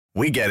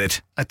We get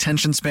it.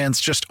 Attention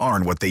spans just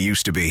aren't what they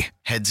used to be.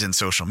 Heads in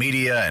social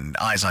media and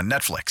eyes on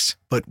Netflix.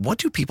 But what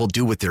do people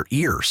do with their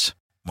ears?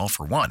 Well,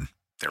 for one,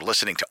 they're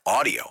listening to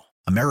audio.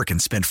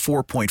 Americans spend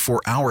 4.4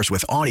 hours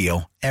with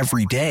audio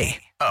every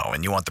day. Oh,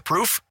 and you want the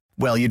proof?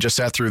 Well, you just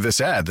sat through this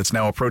ad that's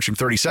now approaching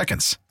 30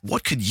 seconds.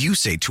 What could you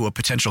say to a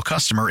potential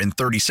customer in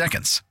 30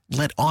 seconds?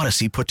 Let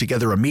Odyssey put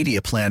together a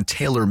media plan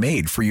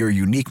tailor-made for your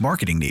unique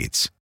marketing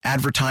needs.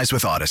 Advertise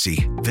with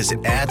Odyssey.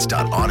 Visit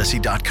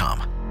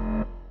ads.odyssey.com.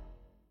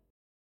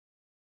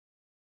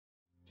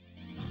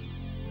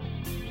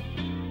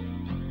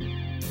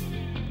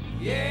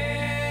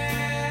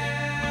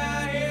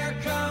 Yeah, here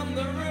come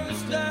the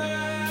rooster.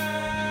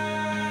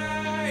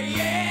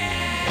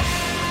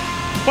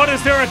 Yeah. But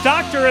is there a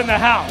doctor in the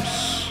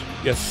house?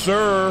 Yes,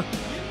 sir.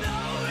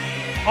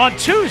 On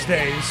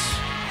Tuesdays,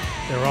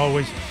 they're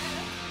always.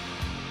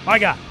 I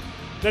got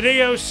the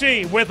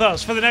DOC with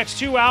us for the next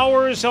 2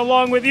 hours,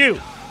 along with you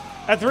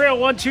at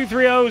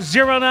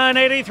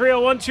 301-230-0980,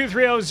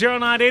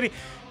 301-230-0980.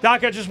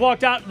 Doc, I just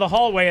walked out in the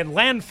hallway and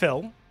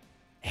landfill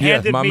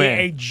handed me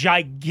a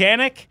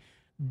gigantic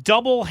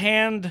double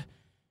hand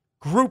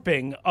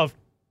grouping of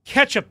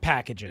ketchup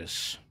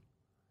packages.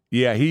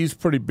 Yeah, he's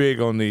pretty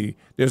big on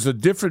there's a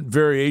different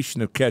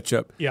variation of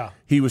ketchup. Yeah.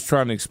 He was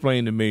trying to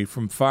explain to me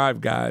from Five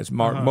Guys,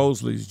 Mark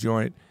Mosley's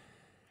joint.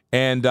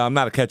 And I'm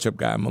not a ketchup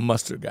guy, I'm a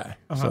mustard guy.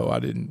 So I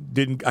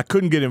I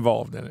couldn't get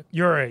involved in it.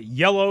 You're a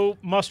yellow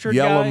mustard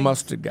guy? Yellow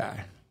mustard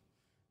guy.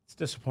 It's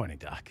disappointing,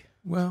 Doc.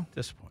 Well,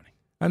 Disappointing.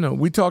 I know.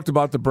 We talked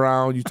about the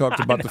brown. You talked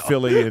about the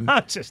Philly. And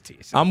I'm just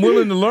teasing. I'm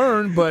willing to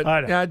learn, but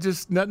I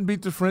just nothing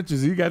beat the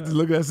Frenches. You got to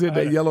look at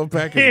that yellow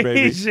package,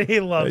 baby. He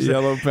loves that it.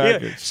 yellow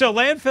package. Yeah. So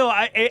landfill,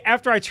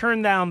 after I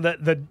turned down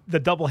the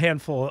double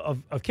handful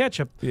of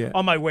ketchup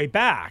on my way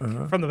back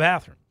from the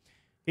bathroom,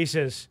 he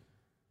says,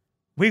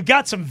 "We've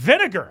got some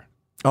vinegar."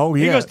 Oh,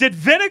 yeah. He goes, "Did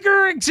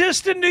vinegar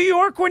exist in New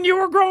York when you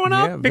were growing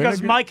up?" Yeah, because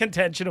vinegar. my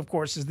contention, of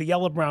course, is the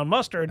yellow-brown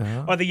mustard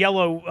or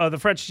the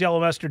French yellow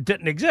mustard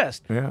didn't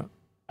exist. Yeah.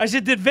 I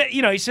said,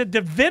 he said,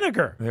 "Did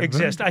vinegar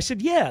exist?" Vinegar. I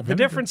said, "Yeah." The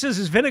difference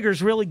is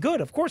vinegar's really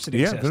good. Of course it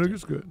exists. Yeah,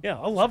 vinegar's good. Yeah,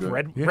 I love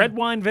good. red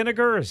wine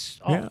vinegar.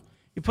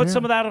 You put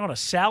some of that on a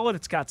salad,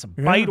 it's got some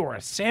bite, or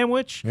a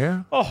sandwich.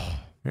 Yeah. Oh,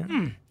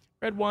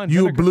 red wine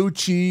You a vinegar. blue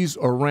cheese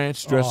or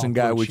ranch dressing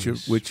guy blue with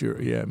cheese.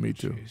 your yeah, me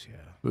too. Cheese, yeah.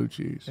 Blue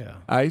cheese. Yeah.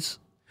 Ice?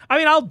 I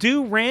mean, I'll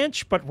do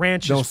ranch, but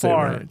ranch Don't is say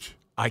far. ranch.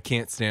 I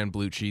can't stand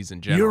blue cheese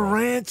in general. You're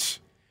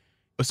ranch?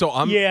 So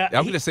I'm Yeah,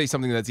 going to say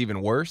something that's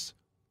even worse.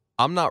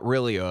 I'm not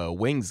really a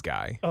wings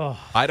guy. Oh.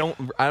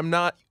 I'm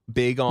not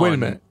big on. Wait a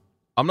minute.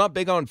 I'm not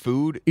big on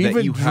food. Even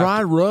that you dry have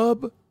to,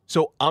 rub?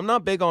 So I'm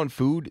not big on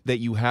food that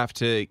you have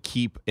to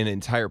keep an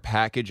entire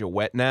package of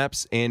wet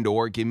naps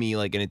or give me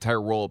like an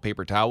entire roll of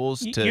paper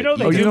towels to. You know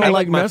they Oh, do you don't make,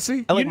 like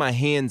messy? I like my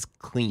hands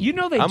clean. You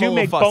know they I'm do a little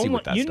make fussy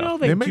with boneless. that You stuff. know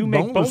They they make do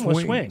make boneless boneless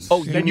wings. wings.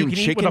 Oh, that you you mean can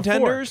eat chicken with a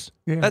fork. tenders?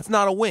 Yeah. That's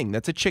not a wing.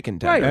 That's a chicken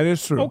tender. Right. That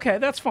is true. Okay,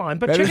 that's fine.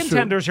 But That is chicken true.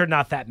 tenders are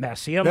not that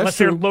messy That's unless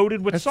they're true.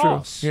 loaded with That's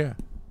sauce. True. Yeah.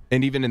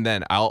 And even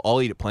then, I'll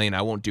eat it plain.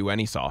 I won't do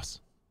any sauce.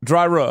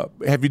 Dry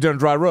rub. Have you done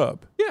dry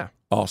rub? Yeah.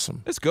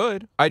 Awesome. It's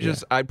good.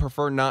 I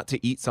prefer not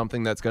to eat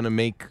something that's going to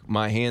make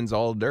my hands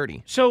all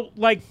dirty. So,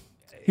 like,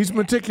 He's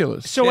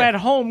meticulous. so at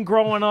home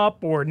growing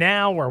up or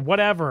now or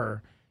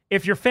whatever,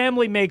 if your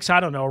family makes, I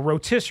don't know, a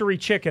rotisserie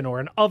chicken or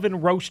an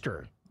oven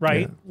roaster,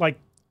 right? Like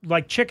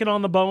chicken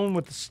on the bone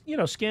with,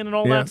 skin and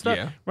all that stuff,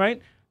 Yeah.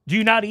 right? Do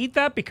you not eat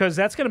that? Because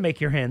that's going to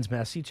make your hands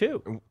messy,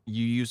 too.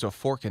 You use a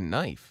fork and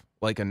knife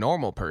like a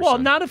normal person. Well,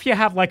 not if you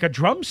have like a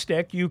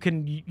drumstick. You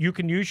can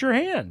use your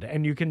hand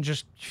and you can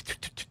just.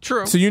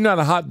 True. So you're not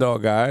a hot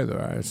dog guy either,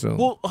 I assume.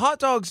 Well, hot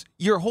dogs,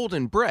 you're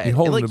holding bread. You're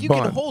holding like the you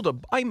bun. can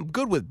hold I'm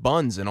good with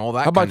buns and all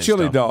that. How about kind of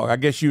chili stuff. dog? I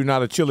guess you're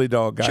not a chili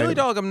dog guy. Chili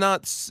dog, I'm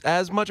not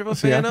as much of a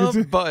See, I fan can see-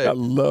 of, but I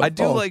love-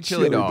 do oh, like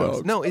chili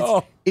dogs. No, it's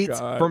Oh, it's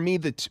God. for me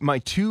my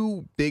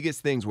two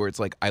biggest things where it's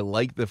like I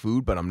like the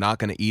food, but I'm not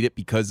going to eat it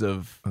because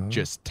of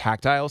just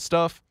tactile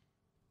stuff.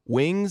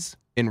 Wings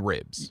and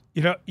ribs.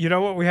 You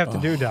know what we have to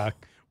do, Doc?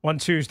 One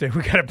Tuesday,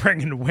 we got to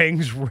bring in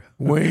wings and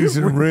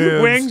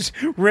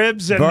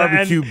ribs, and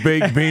barbecue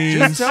baked beans.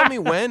 Just tell me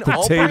when.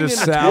 I'll Potato bring in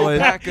salad.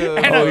 a 12-pack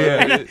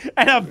of.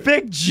 and a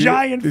big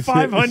giant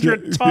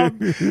 500 tub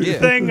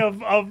thing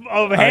of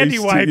handy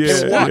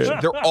wipes. Yeah.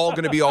 Watch, they're all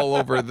going to be all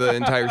over the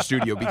entire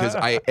studio because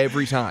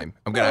every time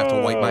I'm going to have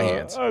to wipe my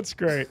hands. That's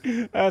great.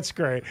 That's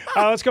great.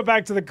 Let's go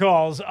back to the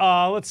calls.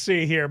 Let's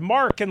see here.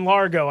 Mark in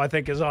Largo, I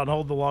think, is on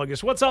hold the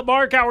longest. What's up,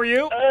 Mark? How are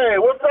you? Hey,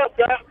 what's up,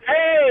 guys?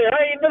 Hey, how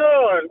you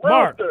doing?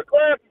 Mark. Rooster,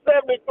 class of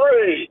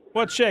 73.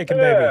 What's shaking,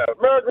 Yeah, baby?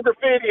 American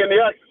Graffiti and the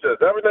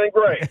Exorcist. Everything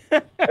great.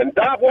 And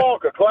Doc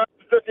Walker, class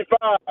of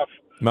 55.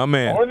 My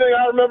man. Only thing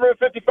I remember in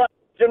 55,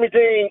 Jimmy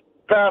Dean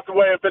passed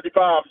away in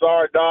 55.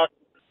 Sorry, Doc.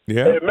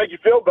 Yeah. It make you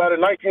feel better.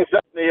 1970,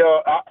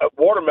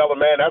 Watermelon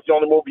Man, that's the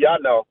only movie I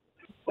know.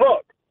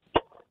 Look,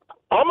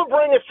 I'm going to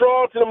bring a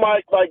straw to the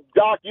mic like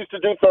Doc used to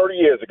do 30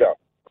 years ago.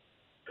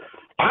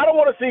 I don't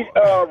want to see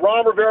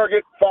Ron Rivera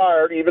get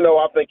fired, even though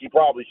I think he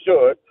probably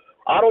should.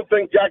 I don't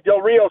think Jack Del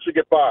Rio should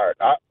get fired,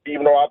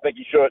 even though I think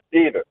he should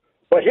either.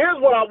 But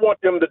here's what I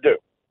want them to do.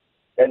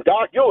 And,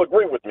 Doc, you'll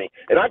agree with me.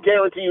 And I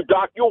guarantee you,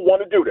 Doc, you'll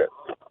want to do this.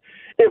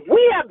 If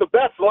we have the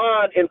best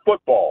line in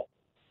football,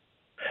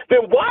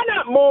 then why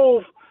not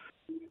move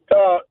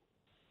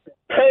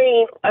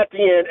Payne at the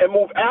end and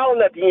move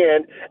Allen at the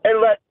end and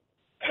let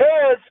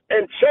Tez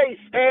and Chase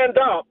stand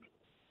up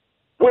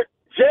with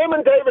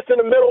Jamin Davis in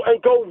the middle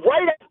and go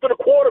right after the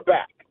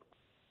quarterback?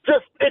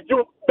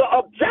 The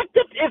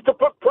objective is to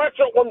put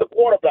pressure on the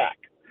quarterback.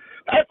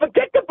 And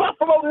forget the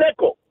Buffalo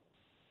nickel.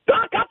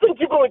 Doc, I think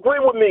you're going to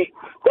agree with me.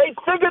 They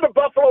figured the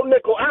Buffalo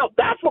nickel out.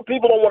 That's what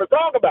people don't want to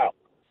talk about.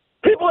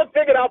 People have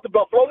figured out the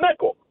Buffalo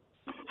nickel.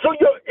 So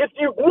if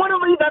you want to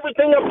leave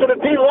everything up to the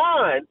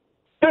D-line,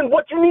 then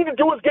what you need to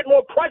do is get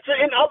more pressure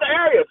in other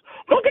areas.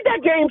 Look at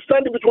that game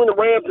Sunday between the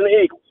Rams and the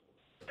Eagles.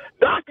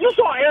 Doc, you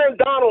saw Aaron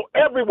Donald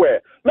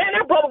everywhere. Man,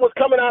 that brother was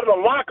coming out of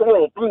the locker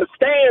room from the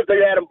stands they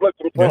had him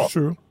blitzing from. That's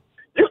true.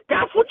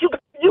 That's what you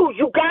got to use.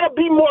 You got to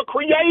be more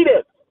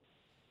creative.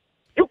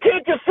 You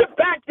can't just sit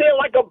back there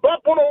like a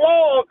bump on a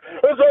log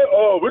and say,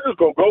 we're just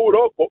going to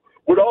go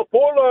with our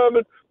four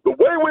linemen, the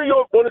way we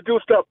want to do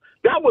stuff.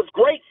 That was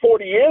great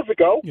 40 years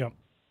ago. Yep.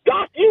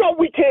 Doc,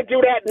 we can't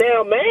do that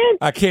now, man.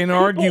 I can't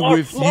argue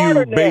with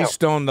you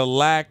based on the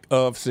lack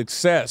of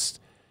success.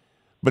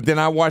 But then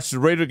I watched the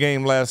Raider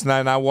game last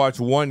night, and I watched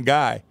one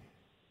guy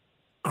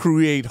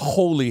create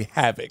holy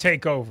havoc.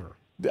 Take over.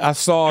 I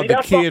saw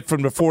the kid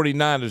from the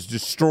 49ers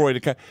destroy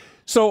the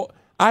 – so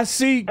I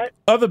see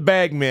other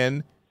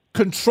bagmen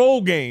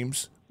control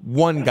games,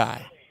 one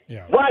guy.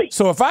 Yeah. Right.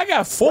 So if I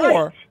got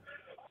four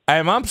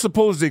and I'm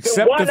supposed to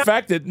accept the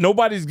fact that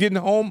nobody's getting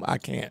home, I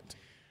can't.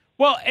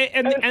 Well, see.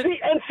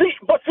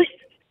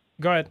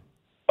 Go ahead.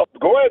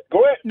 Go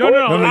ahead. No.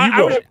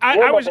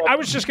 I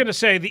was just going to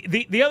say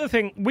the other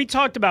thing, we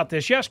talked about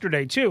this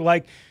yesterday too.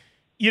 Like,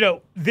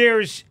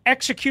 there's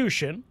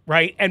execution,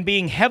 right, and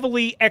being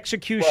heavily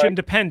execution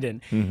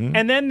dependent,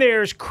 and then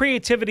there's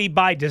creativity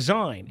by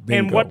design.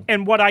 Bingo.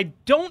 And what I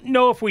don't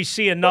know if we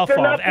see enough of,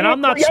 and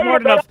I'm not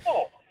smart enough.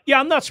 Yeah,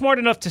 I'm not smart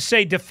enough to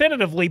say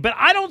definitively, but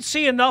I don't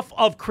see enough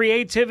of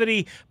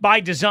creativity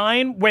by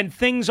design when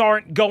things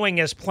aren't going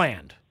as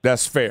planned.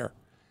 That's fair.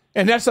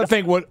 And that's, I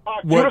think, what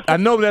I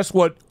know that's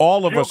what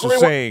all of us are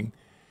saying.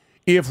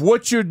 If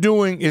what you're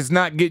doing is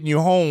not getting you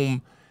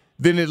home,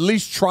 then at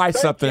least try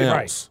something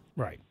else.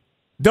 Right.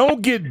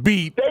 Don't get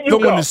beat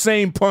throwing the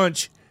same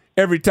punch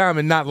every time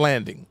and not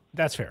landing.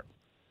 That's fair.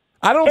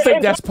 I don't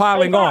think that's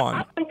piling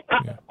on.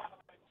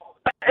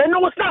 And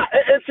no, it's not.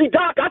 And see,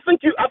 Doc, I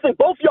think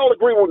both y'all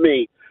agree with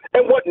me.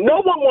 And what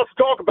no one wants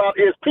to talk about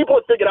is people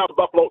have figured out the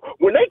Buffalo.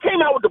 When they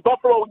came out with the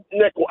Buffalo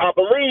nickel, I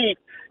believe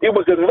it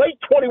was in late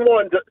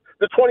 21 to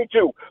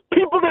 22.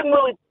 People didn't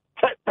really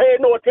pay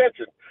no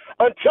attention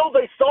until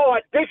they saw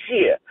it this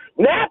year.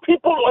 Now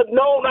people have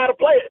known how to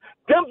play it.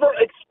 Denver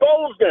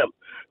exposed them.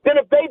 Then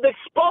if they've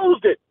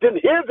exposed it, then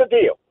here's the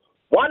deal.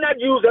 Why not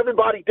use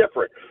everybody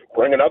different?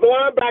 Bring another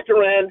linebacker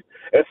in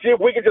and see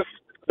if we can just –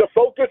 the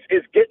focus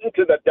is getting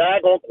to the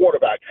daggone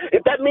quarterback.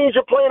 If that means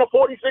you're playing a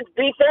 46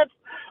 defense,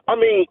 I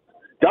mean,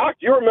 Doc,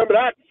 you remember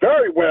that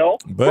very well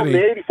from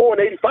the 84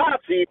 and 85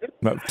 season.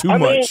 Not too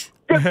much.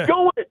 Just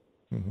do it.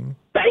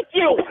 Thank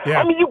you.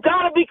 Yeah. I mean, you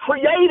got to be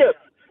creative.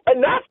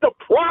 And that's the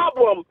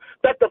problem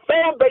that the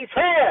fan base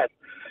has.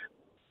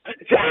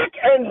 Jack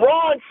and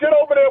Ron sit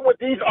over there with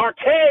these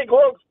archaic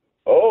looks.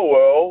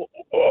 Oh,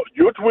 well,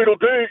 you're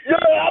Tweedledee. Yeah,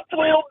 I'm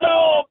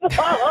Tweedledum.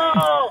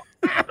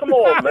 Come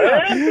on,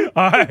 man.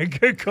 All right,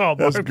 good call.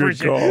 That's a good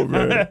call,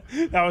 man. That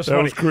was funny.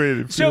 That was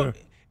creative. So,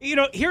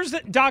 here's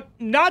the Doc.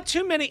 Not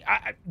too many.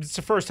 It's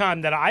the first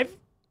time that I've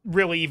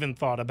really even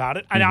thought about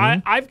it, and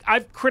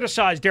I've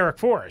criticized Derek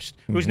Forrest,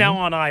 who's now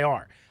on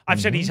IR.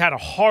 I've said he's had a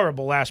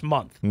horrible last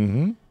month.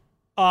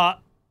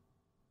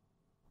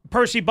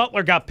 Percy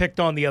Butler got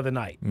picked on the other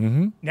night.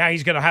 Now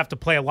he's going to have to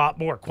play a lot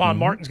more. Quan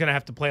Martin's going to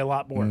have to play a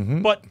lot more.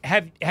 But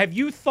have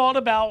you thought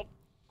about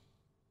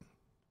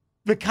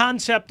the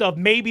concept of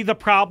maybe the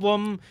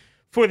problem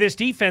for this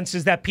defense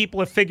is that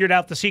people have figured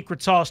out the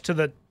secret sauce to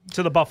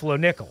the Buffalo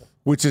nickel?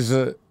 Which is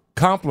a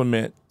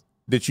compliment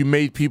that you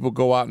made people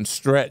go out and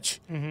stretch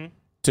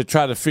to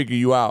try to figure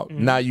you out.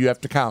 Now you have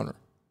to counter.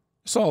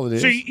 That's all it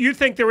is. So you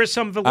think there is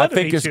some validity to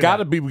I think it's got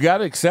to be. We got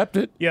to accept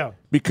it. Yeah.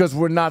 Because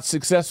we're not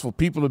successful.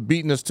 People are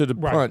beating us to the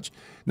punch.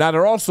 Now,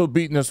 they're also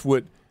beating us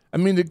with,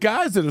 the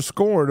guys that are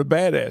scoring are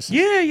badasses.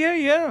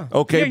 Yeah.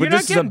 Okay, yeah, but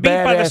this is a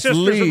badass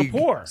league.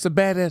 It's a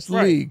badass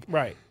league.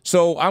 Right.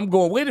 So I'm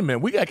going, wait a minute.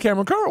 We got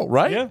Cameron Curl,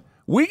 right? Yeah.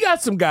 We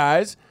got some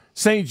guys,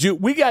 St.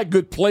 Jude. We got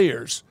good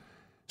players.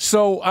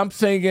 So I'm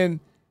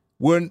thinking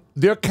when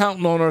they're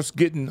counting on us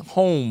getting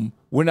home,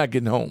 we're not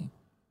getting home.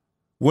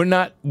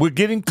 We're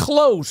getting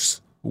close.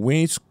 We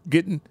ain't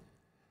getting.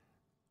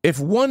 If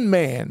one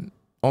man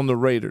on the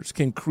Raiders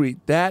can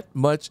create that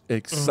much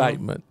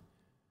excitement,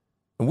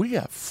 and we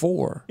got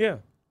four,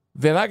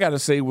 then I got to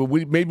say, well,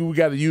 maybe we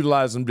got to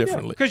utilize them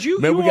differently. Because you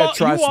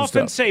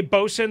often say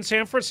Bosa in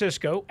San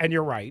Francisco, and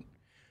you're right.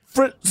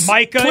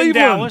 Micah in Cleveland.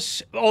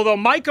 Dallas, although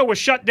Micah was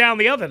shut down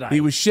the other night.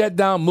 He was shut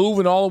down,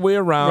 moving all the way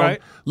around.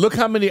 Right. Look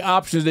how many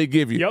options they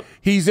give you. Yep.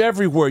 He's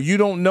everywhere. You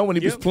don't know when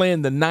he was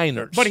playing the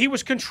Niners. But he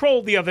was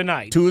controlled the other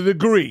night. To a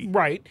degree.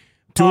 Right.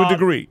 To a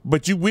degree.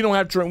 But we don't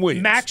have Trent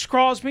Williams. Max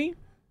Crosby,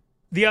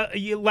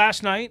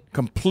 last night.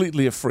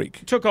 Completely a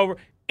freak. Took over.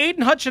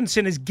 Aiden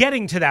Hutchinson is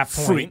getting to that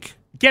point. Freak.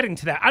 Getting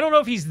to that. I don't know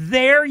if he's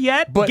there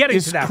yet, But getting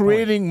it's to that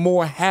creating point.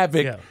 more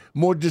havoc,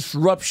 more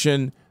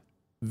disruption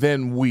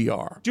than we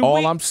are.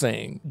 I'm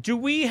saying. Do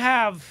we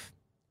have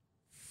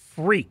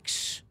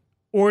freaks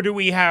or do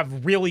we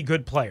have really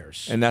good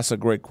players? And that's a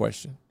great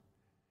question.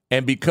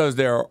 And because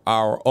they're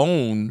our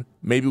own,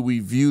 maybe we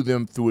view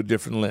them through a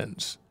different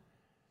lens.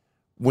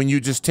 When you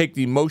just take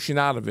the emotion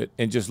out of it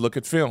and just look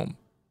at film,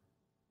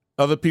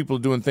 other people are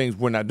doing things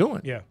we're not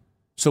doing. Yeah.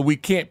 So we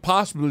can't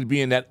possibly be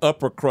in that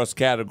upper crust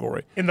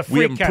category. In the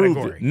we freak haven't proved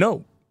category. it.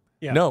 No.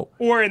 Yeah. No.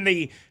 Or in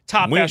the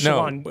top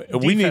echelon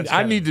defense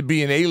I need to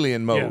be in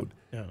alien mode.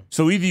 Yeah.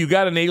 So either you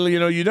got an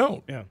alien or you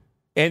don't. Yeah.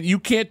 And you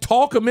can't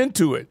talk them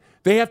into it.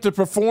 They have to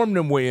perform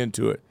them way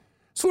into it.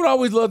 That's what I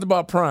always loved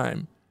about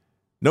Prime.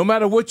 No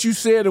matter what you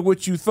said or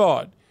what you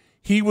thought,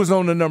 he was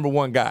on the number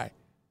one guy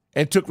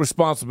and took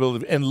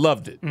responsibility and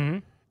loved it. Mm-hmm.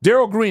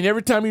 Darryl Green,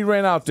 every time he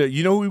ran out there,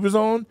 you know who he was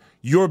on?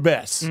 Your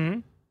best. Mm-hmm.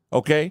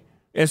 Okay?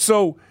 And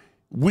so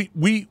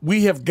we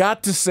have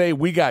got to say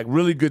we got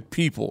really good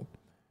people.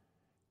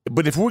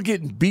 But if we're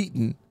getting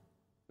beaten,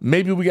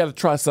 maybe we got to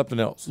try something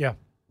else. Yeah.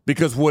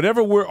 Because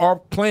whatever our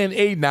plan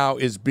A now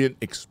is being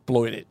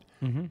exploited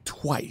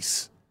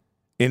twice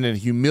in a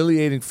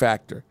humiliating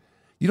factor.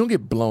 You don't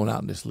get blown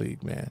out in this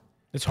league, man.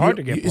 It's hard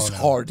to get blown out. It's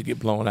hard to get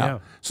blown out. Yeah.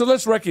 So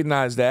let's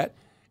recognize that,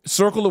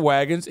 circle the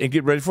wagons, and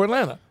get ready for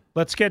Atlanta.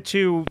 Let's get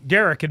to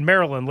Derek in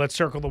Maryland. Let's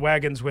circle the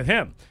wagons with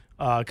him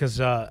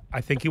because I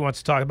think he wants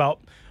to talk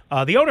about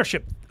the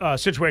ownership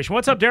situation.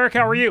 What's up, Derek?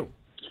 How are you?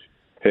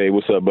 Hey,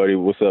 what's up, buddy?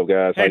 What's up,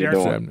 guys? Hey, How Derek.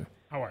 you doing?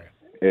 How are you?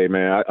 Hey,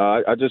 man,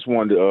 I just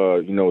wanted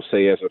to,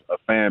 say as a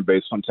fan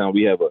base, sometimes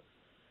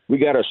we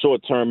got a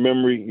short-term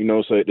memory,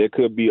 so that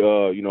could be,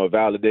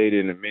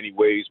 validated in many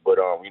ways. But,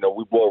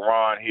 we brought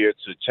Ron here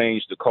to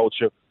change the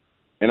culture,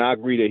 and I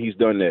agree that he's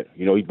done that.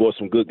 He brought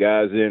some good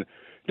guys in.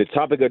 The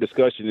topic of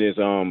discussion is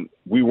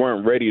we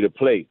weren't ready to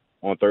play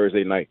on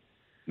Thursday night.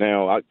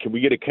 Now, can we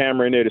get a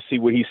camera in there to see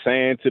what he's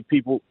saying to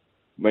people?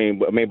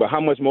 But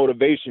how much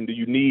motivation do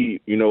you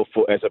need,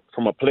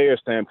 from a player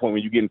standpoint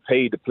when you're getting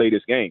paid to play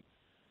this game?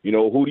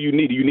 Who do you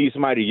need? Do you need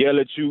somebody to yell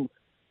at you?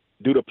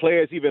 Do the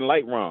players even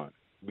like Ron?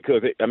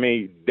 Because,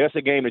 that's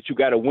a game that you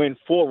got to win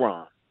for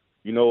Ron.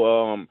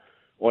 On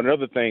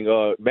another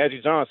thing,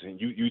 Magic Johnson,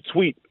 you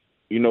tweet,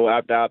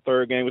 after our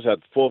third game, was our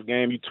fourth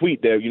game, you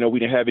tweet that, we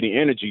didn't have any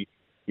energy.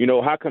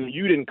 How come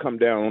you didn't come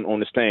down on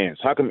the stands?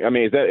 How come,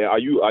 are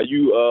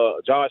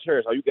you Josh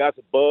Harris, are you guys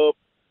above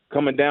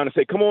coming down and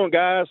say, come on,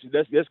 guys,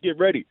 let's get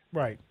ready?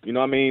 Right.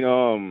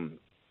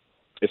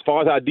 As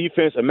far as our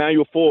defense,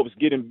 Emmanuel Forbes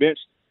getting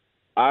benched,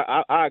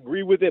 I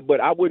agree with it, but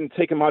I wouldn't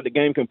take him out the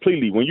game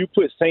completely. When you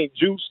put St.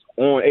 Juice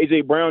on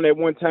A.J. Brown at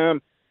one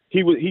time,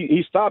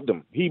 he stopped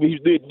him. He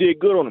did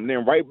good on him.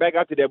 Then right back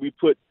after that, we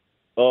put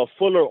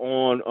Fuller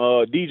on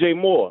DJ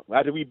Moore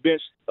after we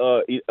benched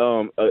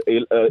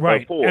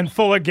right. Forbes. And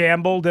Fuller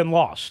gambled and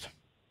lost.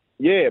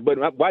 Yeah,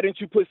 but why didn't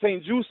you put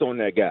St. Juice on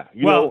that guy?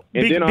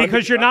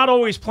 Because you're not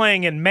always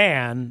playing in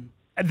man.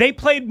 They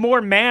played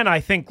more man, I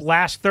think,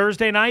 last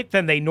Thursday night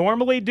than they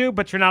normally do,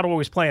 but you're not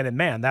always playing in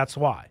man. That's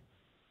why.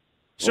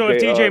 So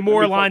Okay, if DJ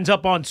Moore lines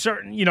up on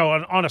certain,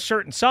 on a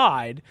certain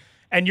side,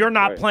 and you're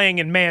not playing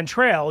in man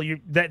trail,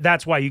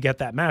 that's why you get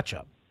that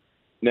matchup.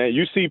 Now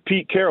you see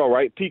Pete Carroll,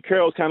 right? Pete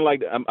Carroll's kind of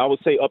like I would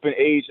say up in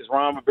age as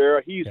Ron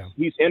Rivera. He's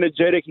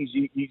energetic.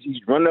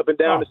 He's running up and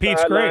down the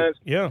Pete's sidelines.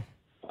 Great. Yeah.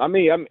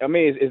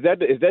 Is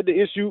that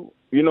the issue?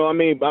 I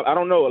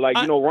don't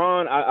know.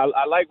 Ron,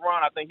 I like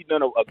Ron. I think he's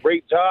done a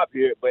great job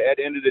here. But at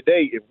the end of the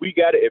day, if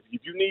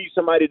you need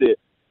somebody to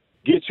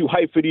get you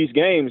hyped for these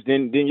games,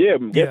 then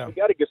we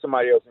got to get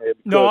somebody else in here.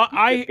 No,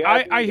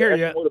 I hear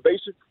you.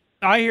 Motivation.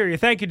 I hear you.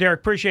 Thank you,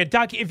 Derek. Appreciate it.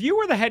 Doc, if you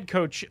were the head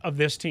coach of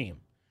this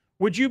team,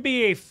 would you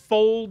be a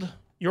fold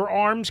your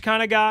arms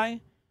kind of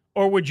guy,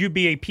 or would you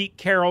be a Pete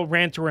Carroll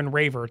ranter and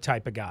raver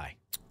type of guy?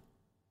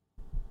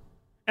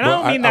 And I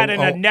don't mean that in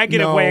a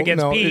negative way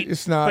against Pete.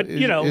 It's not. But,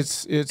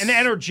 it's an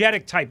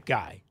energetic type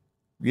guy.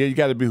 Yeah, you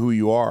got to be who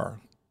you are.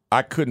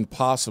 I couldn't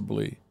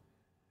possibly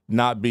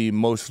not be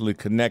emotionally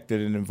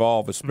connected and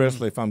involved,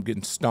 especially if I'm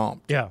getting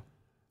stomped. Yeah.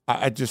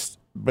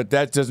 But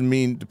that doesn't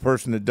mean the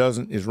person that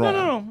doesn't is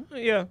wrong. No.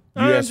 Yeah.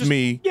 You asked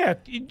me. Yeah.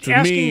 To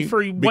asking me,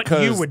 for what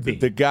you would be.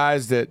 The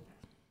guys that,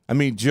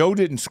 Joe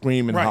didn't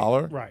scream and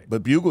holler, right.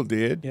 but Bugle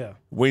did. Yeah.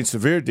 Wayne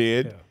Sevier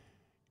did.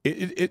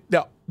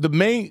 Yeah.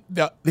 The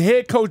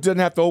head coach doesn't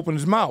have to open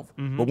his mouth,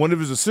 but one of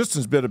his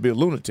assistants better be a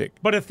lunatic.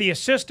 But if the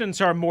assistants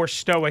are more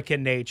stoic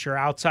in nature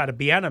outside of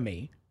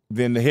Bieniemy,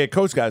 then the head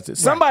coach got to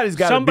say, somebody's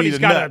got to be the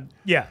nut.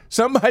 Yeah.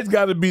 Somebody's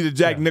got to be the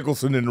Jack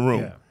Nicholson in the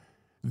room. Yeah.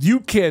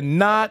 You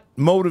cannot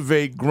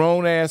motivate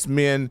grown-ass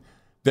men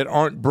that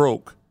aren't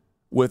broke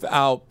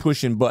without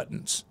pushing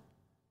buttons.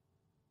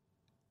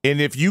 And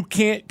if you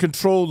can't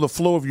control the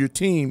flow of your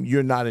team,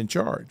 you're not in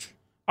charge.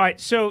 All right,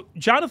 so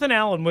Jonathan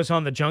Allen was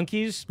on the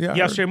Junkies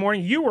yesterday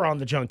morning. You were on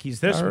the Junkies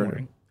this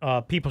morning.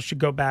 People should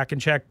go back and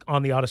check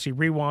on the Odyssey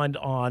Rewind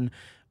on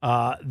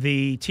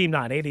the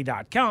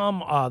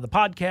Team980.com, the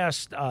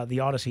podcast, the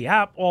Odyssey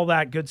app, all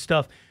that good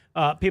stuff.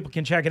 People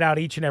can check it out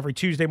each and every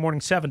Tuesday morning,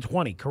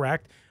 7:20,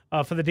 correct,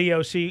 for the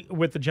DOC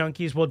with the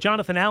Junkies. Well,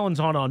 Jonathan Allen's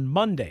on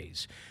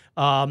Mondays,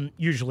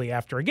 usually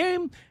after a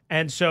game,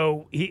 and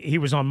so he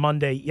was on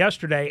Monday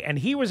yesterday, and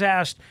he was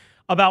asked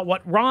about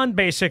what Ron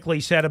basically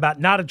said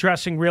about not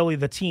addressing really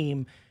the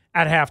team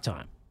at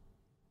halftime.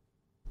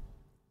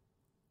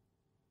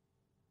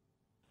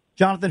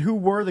 Jonathan, who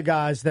were the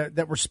guys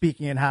that were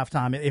speaking at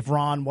halftime if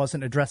Ron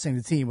wasn't addressing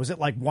the team? Was it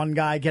like one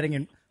guy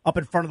getting up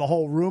in front of the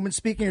whole room and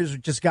speaking, or was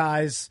it just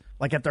guys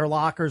like at their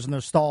lockers and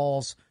their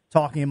stalls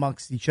talking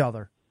amongst each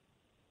other?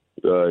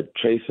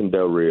 Chase and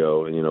Del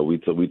Rio, and we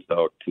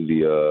talked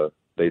to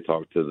they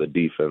talked to the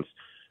defense.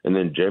 And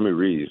then Jeremy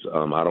Reeves,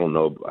 I don't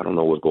know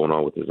what's going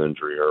on with his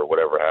injury or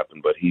whatever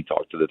happened, but he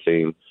talked to the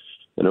team,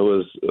 and it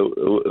was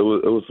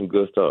some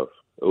good stuff.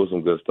 It was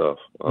some good stuff.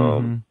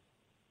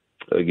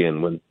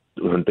 Again, when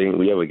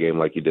we have a game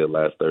like you did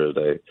last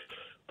Thursday,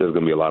 there's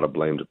going to be a lot of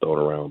blame to throw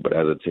around. But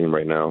as a team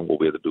right now, what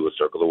we have to do is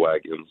circle the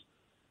wagons.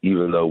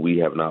 Even though we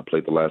have not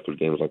played the last 3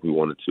 games like we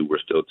wanted to, we're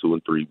still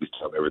 2-3. We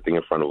still have everything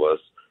in front of us,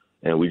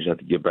 and we just have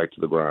to get back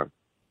to the grind.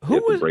 We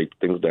have to break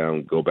things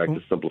down, go back to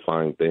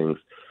simplifying things.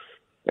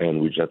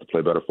 And we just have to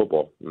play better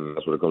football. And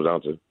that's what it comes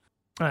down to.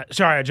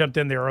 Sorry, I jumped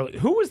in there early.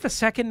 Who was the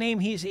second name?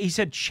 He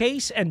said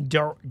Chase and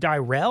Darrell?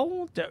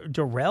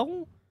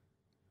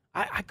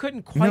 I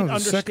couldn't quite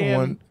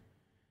understand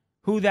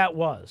who that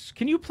was.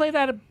 Can you play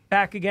that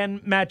back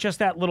again, Matt? Just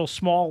that little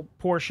small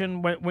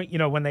portion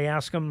when they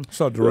ask him.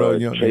 So Darrell,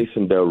 Chase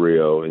and Del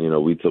Rio,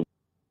 and we took.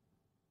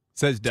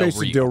 Says Del Chase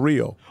Rio. and Del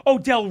Rio. Oh,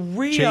 Del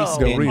Rio. Chase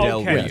and Del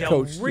Rio. Del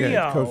Coach, Rio.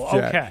 yeah, Coach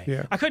Jack. Okay.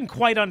 Yeah. I couldn't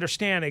quite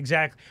understand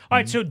exactly. All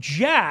right, so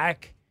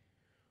Jack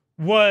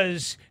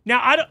was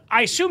now.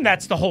 I assume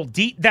that's the whole.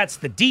 That's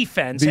the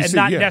defense and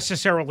not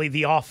necessarily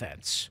the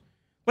offense.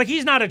 Like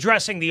he's not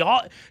addressing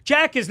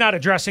Jack is not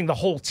addressing the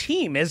whole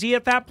team, is he?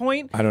 At that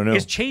point, I don't know.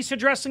 Is Chase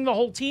addressing the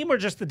whole team or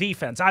just the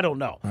defense? I don't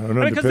know. I don't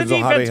know. Depends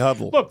on how they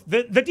huddle. Look,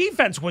 the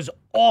defense was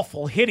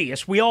awful,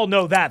 hideous. We all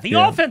know that. The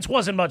offense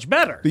wasn't much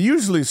better. They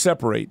usually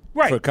separate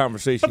for a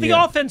conversation. But the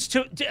offense,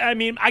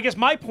 I guess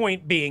my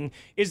point being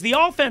is the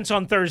offense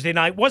on Thursday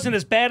night wasn't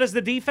as bad as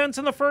the defense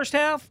in the first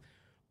half,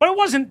 but it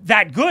wasn't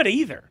that good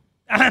either.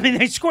 I mean,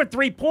 they scored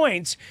 3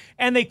 points,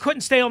 and they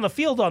couldn't stay on the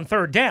field on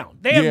third down.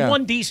 They had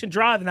one decent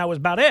drive, and that was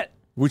about it.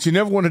 What you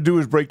never want to do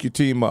is break your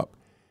team up.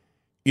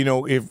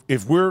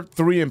 If we're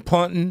 3 and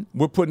punting,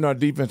 we're putting our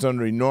defense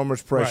under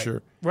enormous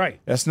pressure. Right.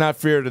 That's not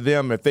fair to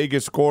them. If they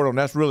get scored on,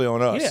 that's really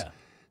on us. Yeah.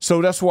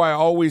 So that's why I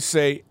always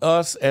say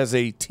us as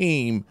a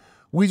team,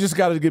 we just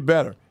got to get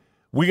better.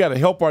 We got to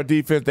help our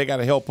defense. They got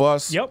to help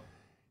us. Yep.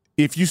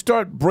 If you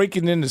start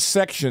breaking into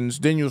sections,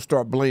 then you'll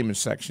start blaming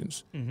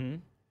sections. Mm-hmm.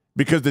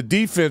 Because the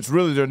defense,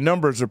 really, their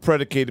numbers are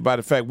predicated by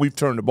the fact we've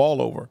turned the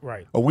ball over.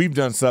 Right. Or we've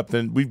done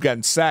something. We've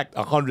gotten sacked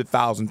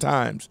 100,000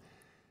 times.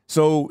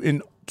 So,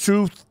 in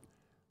truth,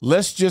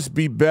 let's just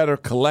be better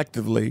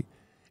collectively,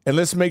 and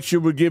let's make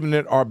sure we're giving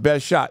it our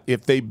best shot.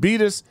 If they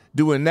beat us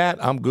doing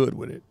that, I'm good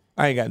with it.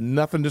 I ain't got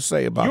nothing to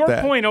say about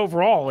that. Your point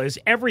overall is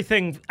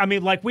everything. I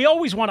mean, like we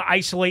always want to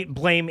isolate and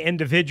blame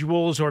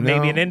individuals or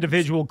maybe an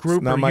individual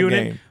group or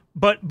unit. Game.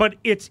 But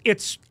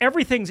it's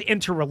everything's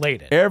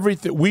interrelated.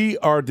 Everything we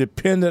are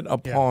dependent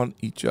upon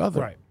each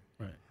other. Right.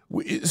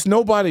 It's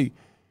nobody.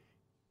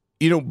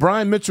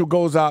 Brian Mitchell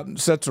goes out and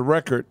sets a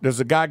record.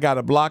 There's a guy got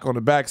a block on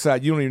the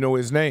backside. You don't even know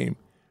his name.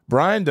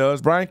 Brian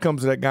does. Brian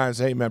comes to that guy and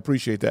says, "Hey man,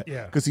 appreciate that,"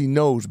 because he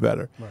knows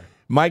better. Right.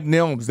 Mike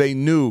Nelms, they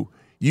knew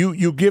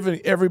you giving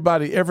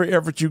everybody every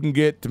effort you can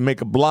get to make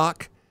a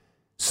block,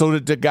 so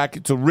that the guy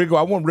to Riggo.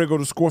 I want Riggo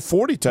to score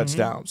 40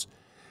 touchdowns,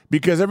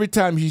 because every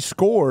time he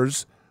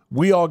scores,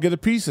 we all get a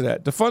piece of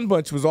that. The Fun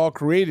Bunch was all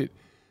created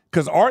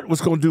because Art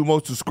was going to do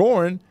most of the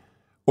scoring,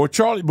 or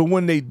Charlie. But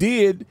when they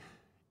did,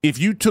 if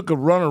you took a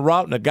runner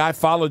route and a guy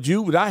followed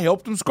you, I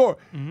helped him score.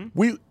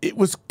 It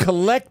was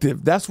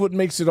collective. That's what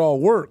makes it all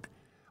work.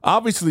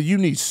 Obviously, you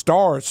need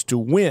stars to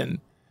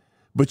win,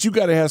 but you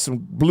got to have some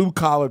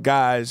blue-collar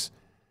guys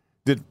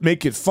that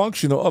make it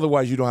functional.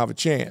 Otherwise, you don't have a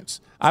chance.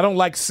 I don't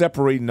like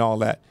separating all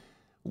that.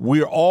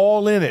 We're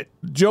all in it.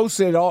 Joe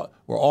said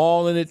we're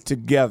all in it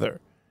together.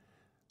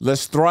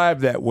 Let's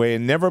thrive that way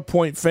and never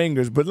point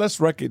fingers, but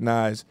let's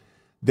recognize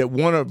that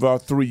one of our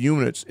 3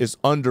 units is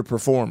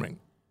underperforming.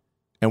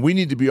 And we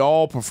need to be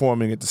all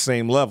performing at the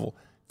same level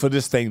for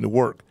this thing to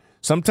work.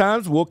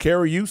 Sometimes we'll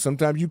carry you.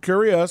 Sometimes you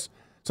carry us.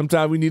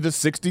 Sometimes we need a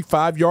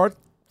 65-yard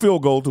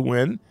field goal to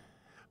win.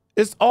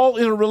 It's all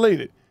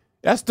interrelated.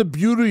 That's the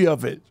beauty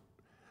of it.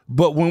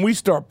 But when we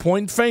start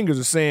pointing fingers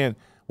and saying,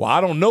 well, I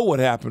don't know what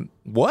happened.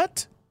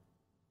 What?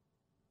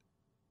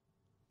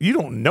 You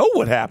don't know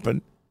what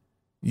happened.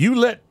 You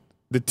let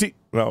the team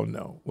 – well,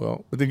 no.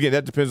 Well, but again,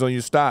 that depends on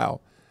your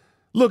style.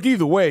 Look,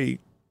 either way,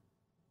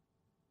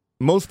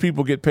 most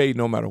people get paid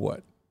no matter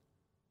what.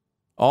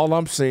 All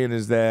I'm saying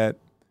is that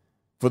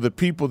for the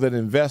people that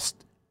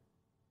invest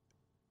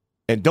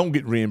and don't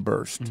get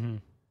reimbursed,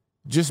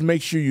 just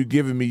make sure you're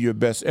giving me your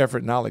best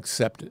effort and I'll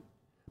accept it.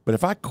 But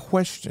if I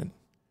question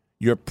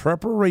your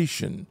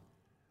preparation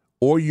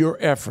or your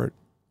effort,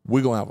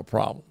 we're going to have a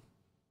problem.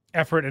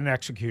 Effort and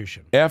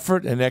execution.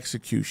 Effort and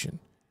execution.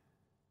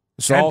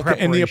 And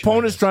And the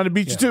opponent's trying to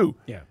beat you too.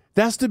 Yeah.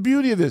 That's the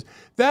beauty of this.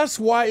 That's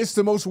why it's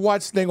the most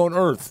watched thing on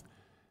earth,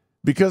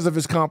 because of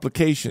its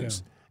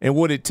complications and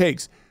what it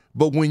takes.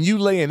 But when you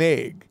lay an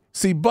egg,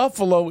 see,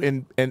 Buffalo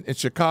and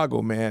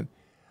Chicago, man,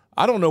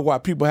 I don't know why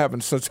people are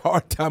having such a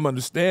hard time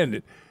understanding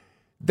it.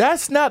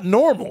 That's not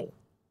normal.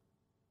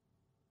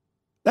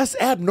 That's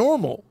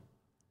abnormal.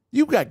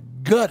 You got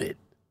gutted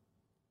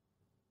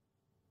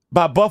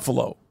by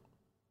Buffalo.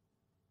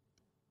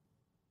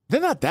 They're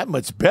not that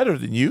much better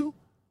than you.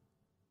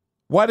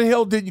 Why the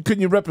hell couldn't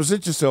you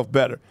represent yourself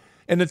better?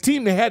 And the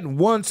team that hadn't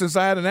won since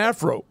I had an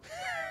afro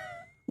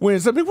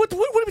wins. I mean, what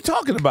are we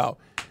talking about?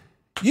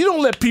 You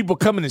don't let people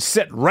come in and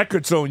set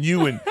records on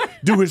you and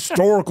do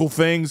historical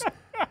things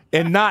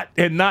and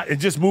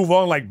just move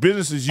on like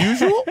business as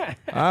usual.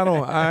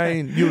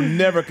 You'll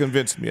never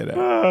convince me of that.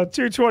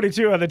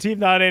 222 on the Team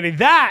 980.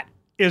 That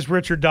is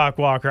Richard Doc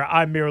Walker.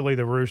 I'm merely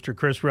the Rooster,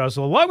 Chris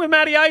Russell, along with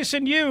Matty Ice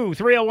and you.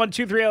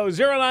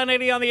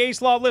 301-230-0980 on the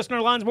Ace Law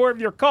listener lines. More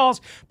of your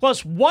calls.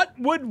 Plus, what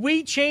would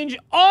we change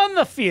on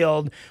the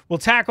field? We'll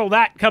tackle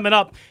that coming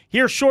up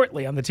here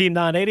shortly on the Team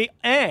 980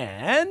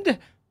 and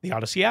the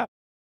Odyssey app.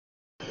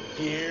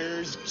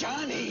 Here's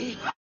Johnny.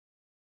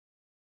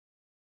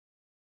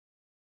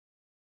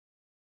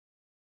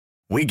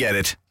 We get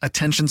it.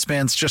 Attention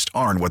spans just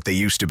aren't what they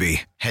used to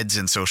be. Heads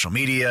in social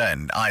media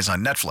and eyes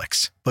on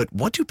Netflix. But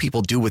what do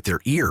people do with their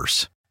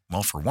ears?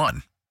 Well, for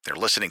one, they're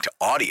listening to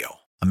audio.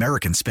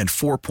 Americans spend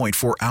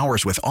 4.4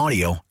 hours with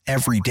audio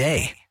every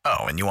day. Oh,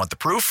 and you want the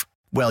proof?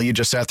 Well, you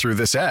just sat through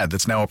this ad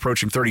that's now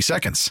approaching 30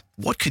 seconds.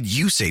 What could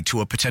you say to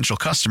a potential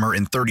customer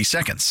in 30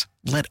 seconds?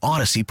 Let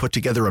Odyssey put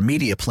together a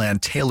media plan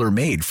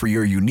tailor-made for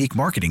your unique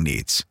marketing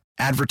needs.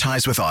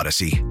 Advertise with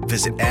Odyssey.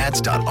 Visit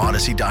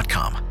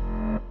ads.odyssey.com.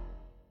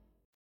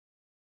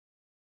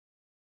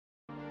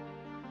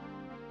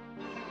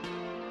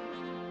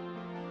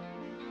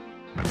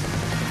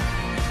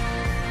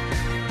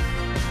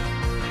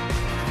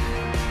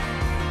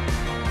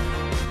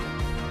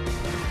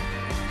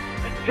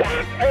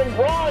 Jack and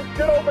Ron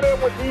sit over there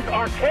with these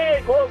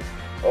archaic looks.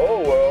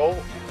 Oh,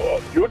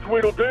 well, you're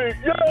Tweedledee.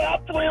 Yeah,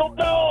 I'm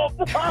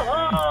Tweedledum.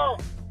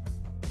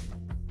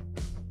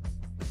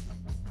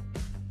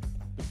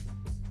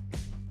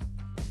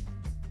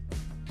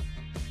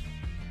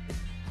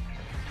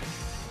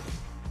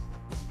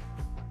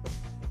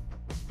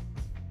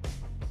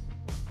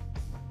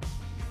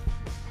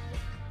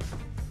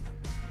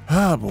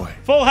 Oh, boy.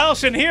 Full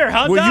house in here,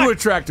 huh, Well, Doc? you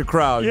attract a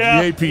crowd.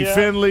 Yeah, J.P. yeah.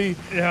 Finley.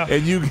 Yeah.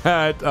 And you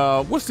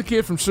got, what's the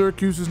kid from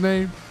Syracuse's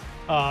name?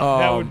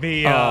 That would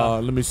be...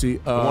 let me see.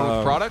 The one with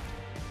the product?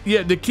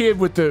 Yeah, the kid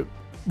with the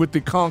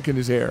conch in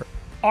his hair.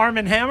 Arm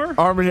and Hammer?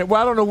 Well,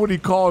 I don't know what he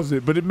calls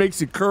it, but it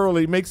makes it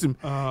curly. It makes him.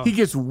 He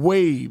gets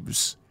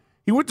waves.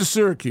 He went to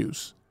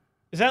Syracuse.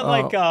 Is that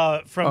like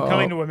from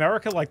Coming to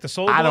America, like the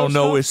Soul I Glow don't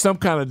know. stuff? It's some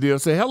kind of deal.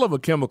 It's a hell of a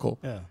chemical.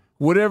 Yeah.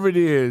 Whatever it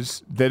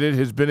is, that it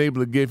has been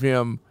able to give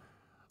him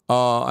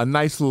a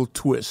nice little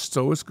twist.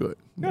 So it's good.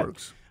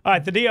 Works. All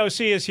right, the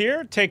DOC is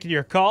here, taking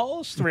your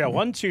calls,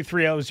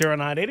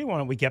 301-230-0980. Why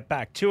don't we get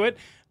back to it?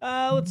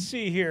 Let's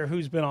see here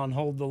who's been on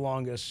hold the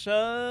longest.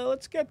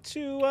 Let's get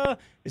to,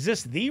 is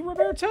this the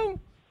Roberto?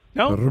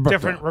 No, Roberto.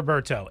 Different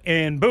Roberto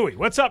in Bowie.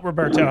 What's up,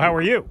 Roberto? How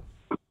are you?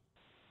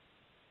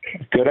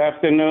 Good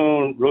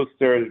afternoon,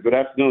 Roosters. Good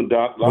afternoon,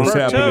 Doc. What's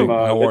happening?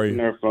 How are you?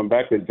 Listener from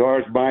back to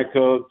George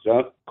Michael,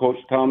 Coach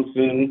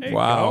Thompson. There you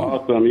Wow. go.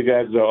 Awesome. You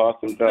guys are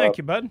awesome. Thank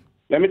you, bud.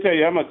 Let me tell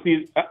you, I'm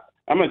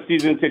a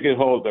season ticket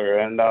holder,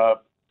 and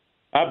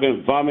I've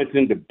been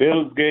vomiting the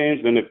Bills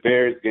games and the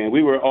Bears game.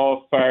 We were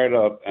all fired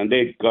up, and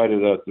they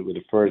gutted us with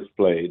the first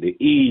play. The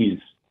ease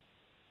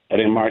that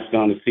they marched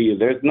down the field.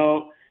 There's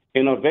no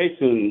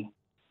innovation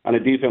on the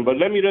defense. But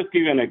let me just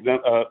give you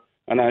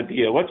an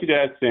idea. What you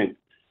guys think?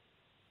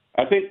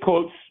 I think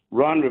Coach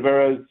Ron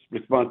Rivera's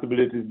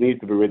responsibilities need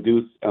to be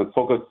reduced and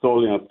focus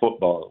solely on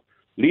football.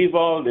 Leave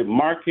all the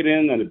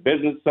marketing and the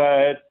business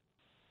side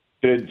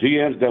to the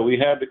GMs that we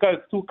have, because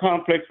it's too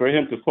complex for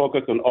him to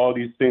focus on all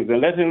these things,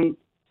 and let him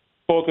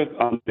focus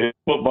on the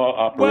football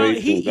Well,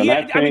 operations.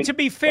 I mean, to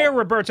be fair,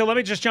 Roberto, let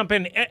me just jump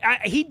in.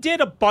 He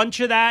did a bunch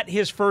of that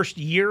his first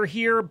year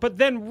here, but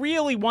then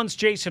really once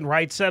Jason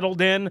Wright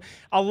settled in,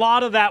 a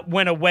lot of that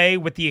went away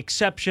with the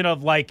exception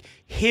of like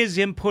his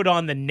input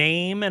on the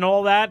name and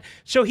all that.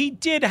 So he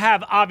did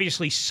have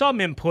obviously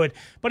some input,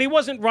 but he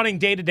wasn't running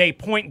day-to-day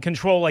point and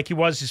control like he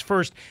was his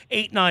first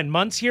 8-9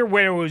 months here,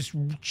 where it was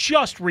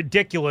just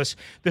ridiculous,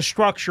 the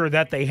structure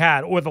that they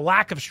had or the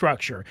lack of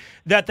structure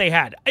that they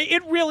had.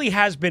 It really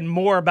has been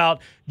more about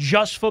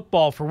just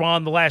football for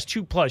Ron the last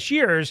 2+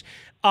 years.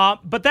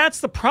 But that's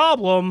the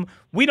problem.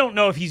 We don't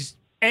know if he's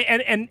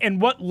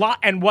and what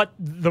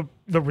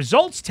the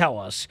results tell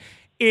us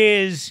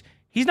is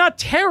he's not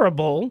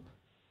terrible,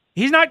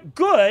 He's not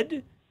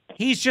good.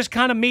 He's just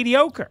kind of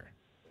mediocre.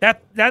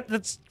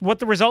 That's what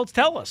the results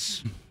tell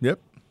us. Yep.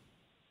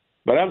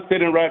 But I'm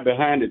sitting right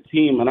behind the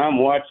team, and I'm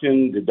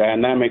watching the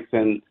dynamics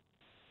and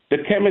the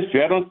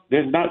chemistry.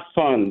 There's not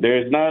fun.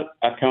 There's not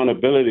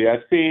accountability. I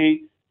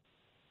see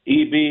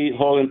EB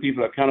holding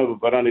people accountable,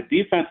 but on the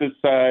defensive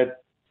side,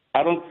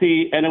 I don't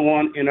see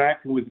anyone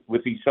interacting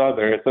with each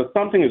other. So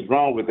something is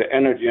wrong with the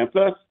energy. And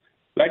plus,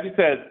 like you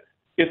said,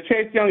 if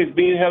Chase Young is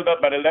being held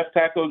up by the left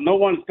tackle, no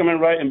one's coming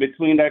right in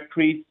between that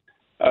crease,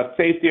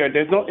 safety. Or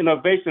there's no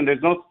innovation.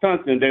 There's no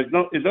stunting.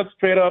 It's just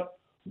straight up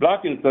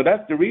blocking. So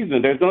that's the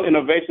reason. There's no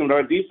innovation with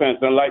our defense.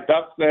 And like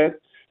Doc said,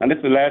 and this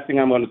is the last thing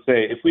I'm going to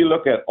say, if we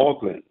look at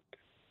Oakland,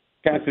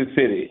 Kansas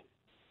City,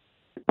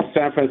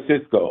 San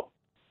Francisco,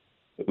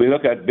 we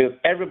look at this,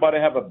 everybody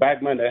have a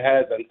backman that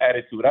has an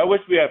attitude. I wish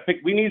we had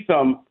picked, we need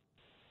some,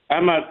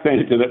 I'm not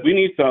saying to that, we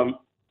need some,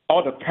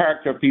 all the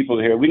character people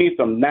here. We need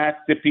some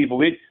nasty people.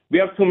 We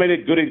have too many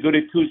goody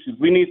two-shoes.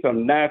 We need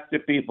some nasty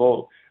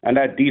people on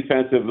that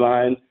defensive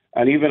line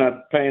and even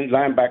at playing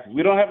linebackers.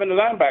 We don't have any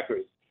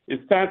linebackers.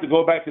 It's time to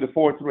go back to the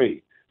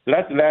 4-3. So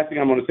that's the last thing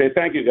I'm going to say.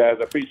 Thank you, guys.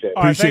 I appreciate it.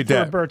 All right, Appreciate thank you,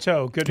 that.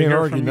 Roberto. Good to Can't hear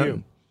argue from nothing.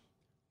 you.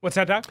 What's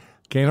that, Doc?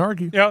 Can't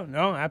argue. Yeah,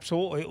 no,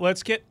 absolutely.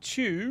 Let's get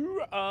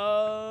to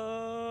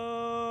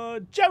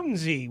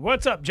Jonesy.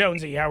 What's up,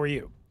 Jonesy? How are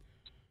you?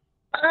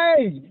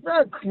 Hey,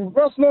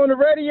 Russell on the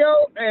radio,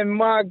 and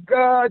my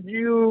God,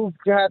 you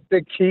got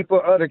the keeper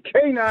of the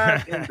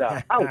canine in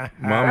the house.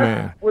 My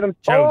man. That's what I'm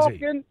Jonesy.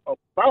 talking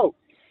about.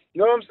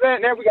 You know what I'm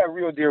saying? Now we got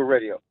Real Deal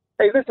Radio.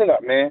 Hey, listen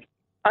up, man.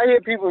 I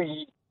hear people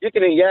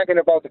yicking and yakking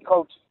about the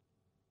coaches.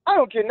 I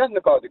don't care nothing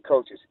about the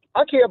coaches.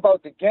 I care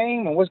about the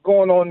game and what's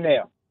going on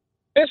now.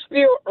 It's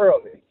still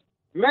early.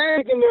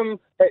 Magic and them,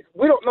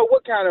 we don't know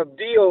what kind of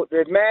deal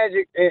that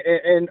Magic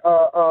and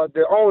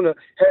the owner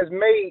has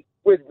made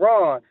with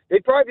Ron. They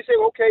probably say,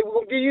 okay, we're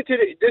going to give you to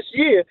this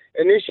year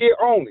and this year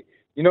only.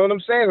 You know what I'm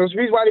saying? That's the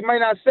reason why they might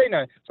not say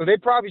nothing. So they're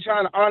probably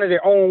trying to honor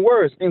their own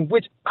words, in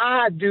which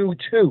I do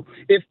too,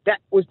 if that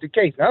was the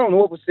case. I don't know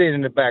what was said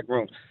in the back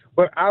room.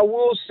 But I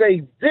will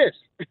say this.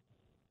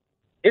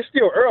 It's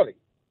still early.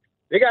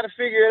 They got to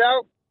figure it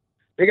out.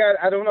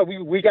 I don't know,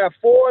 we got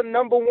 4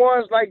 number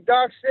ones, like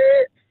Doc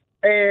said,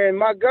 and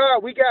my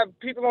God, we got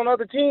people on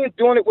other teams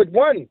doing it with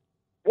one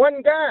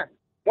guy.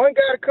 One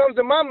guy that comes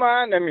to my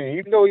mind, I mean,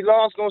 even though he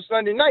lost on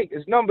Sunday night,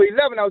 is number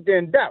 11 out there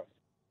in Dallas.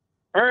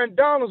 Aaron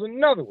Donald's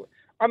another one.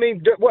 I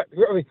mean,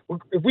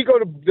 if we go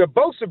to the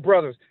Bosa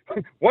brothers,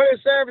 one in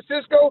San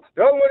Francisco,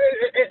 the other one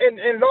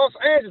in Los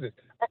Angeles.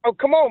 Oh,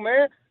 come on,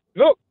 man.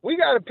 Look, we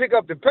got to pick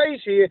up the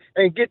pace here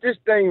and get this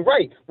thing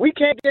right. We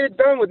can't get it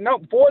done with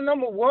 4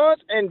 number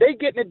ones, and they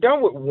getting it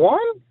done with 1?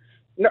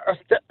 No,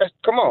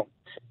 come on.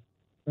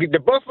 The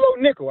Buffalo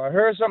nickel, I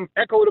heard something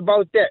echoed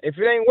about that. If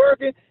it ain't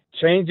working,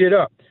 change it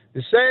up.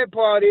 The sad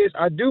part is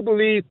I do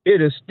believe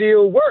it'll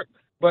still work,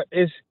 but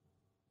it's...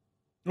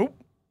 Oop.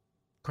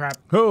 Crap.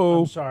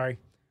 Oh. I'm sorry.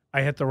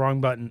 I hit the wrong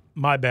button.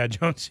 My bad,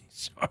 Jonesy.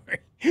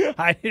 Sorry.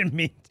 I didn't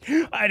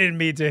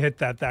mean to hit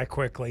that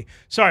quickly.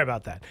 Sorry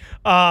about that.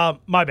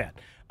 My bad.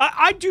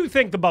 I do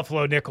think the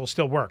Buffalo nickel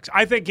still works.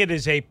 I think it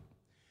is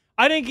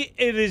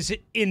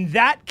in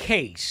that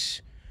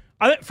case.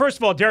 First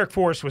of all, Derek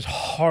Forrest was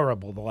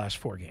horrible the last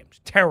 4 games.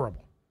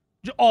 Terrible.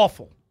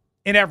 Awful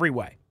in every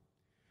way.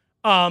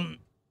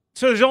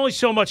 So there's only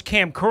so much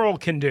Cam Curl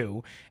can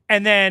do.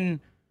 And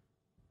then,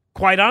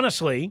 quite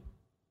honestly,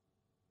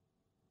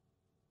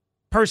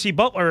 Percy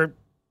Butler,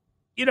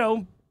 you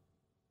know,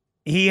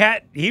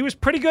 he was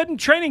pretty good in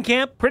training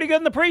camp, pretty good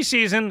in the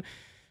preseason.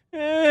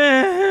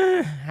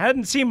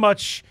 Hadn't seen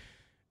much,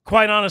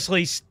 quite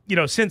honestly, you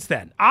know, since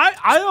then.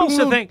 I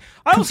also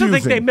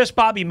think they miss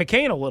Bobby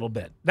McCain a little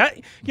bit. That,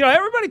 you know,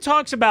 everybody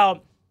talks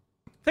about.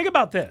 Think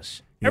about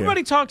this.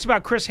 Everybody talks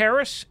about Chris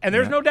Harris, and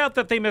there's no doubt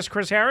that they miss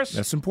Chris Harris.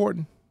 That's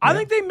important. I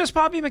think they miss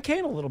Bobby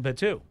McCain a little bit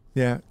too.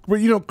 Yeah, well,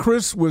 you know,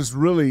 Chris was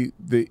really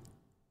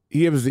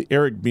he was the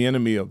Eric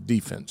Bieniemy of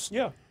defense.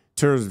 Yeah, in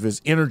terms of his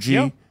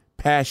energy,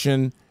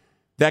 passion,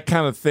 that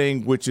kind of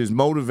thing, which is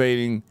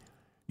motivating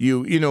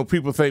you. You know,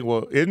 people think,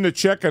 well, isn't the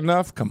check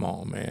enough? Come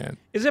on, man.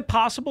 Is it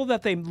possible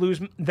that they miss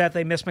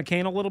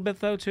McCain a little bit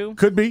though too?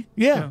 Could be.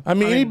 Yeah. I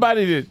mean,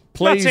 anybody that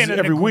plays not saying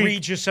every an week,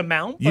 egregious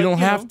amount. you don't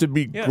have to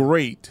be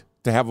great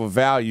to have a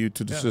value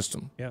to the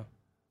system. Yeah.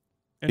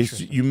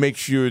 You make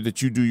sure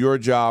that you do your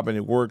job and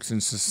it works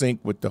and sync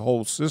with the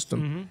whole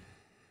system. Mm-hmm.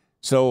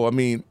 So, I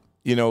mean,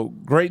 you know,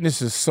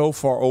 greatness is so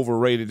far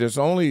overrated. There's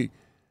only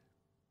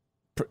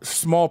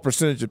small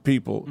percentage of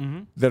people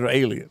that are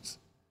aliens.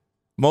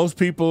 Most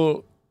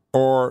people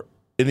are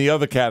in the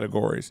other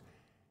categories,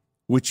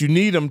 which you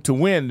need them to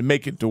win to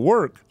make it to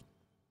work.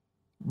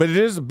 But it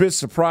is a bit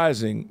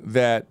surprising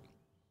that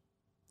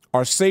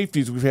our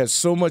safeties, we've had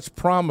so much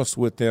promise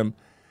with them.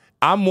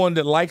 I'm one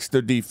that likes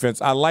their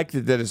defense. I like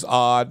that it's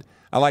odd.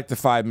 I like the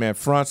 5-man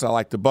fronts. I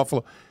like the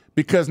Buffalo.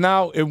 Because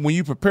now when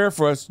you prepare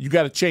for us, you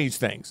got to change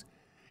things.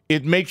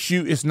 It makes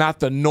you – it's not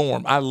the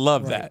norm. I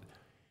love that.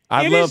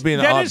 I love being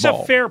an oddball. That is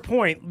a fair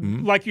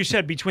point, like you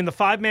said, between the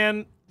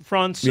 5-man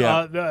fronts,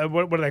 what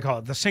do they call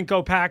it, the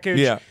Cinco package.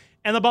 Yeah.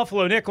 and the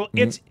Buffalo nickel,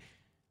 it's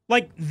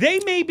like they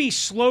may be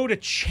slow to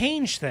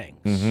change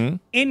things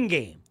in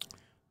game.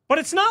 But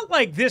it's not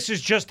like this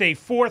is just a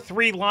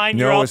 4-3 line.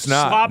 No, you're up, it's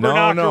not. slobber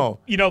knocker,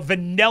 No.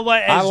 Vanilla.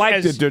 I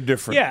like that they're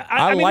different. Yeah,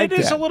 I mean, like it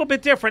is that. a little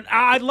bit different.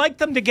 I'd like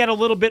them to get a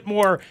little bit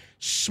more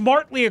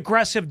smartly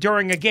aggressive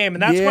during a game,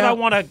 and that's what I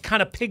want to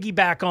kind of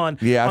piggyback on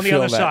the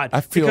other side.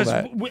 I feel because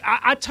that.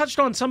 I touched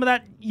on some of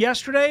that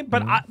yesterday,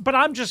 but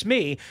I'm just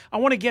me. I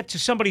want to get to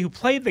somebody who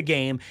played the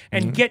game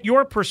and get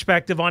your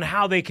perspective on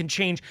how they can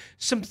change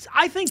some,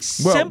 I think,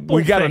 simple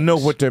we got to things. know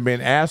what they're being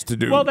asked to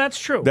do. Well, that's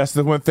true. That's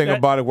the one thing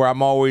about it where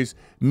I'm always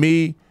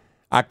me.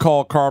 I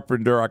call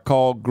Carpenter, I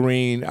call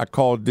Green, I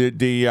call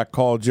D, I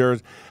call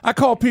Jersey. I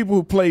call people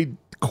who played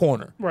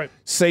corner,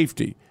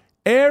 safety.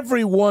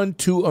 Everyone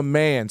to a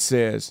man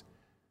says,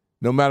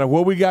 no matter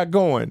what we got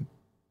going,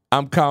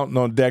 I'm counting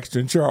on Dexter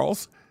and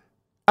Charles.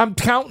 I'm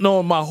counting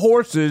on my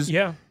horses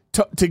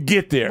to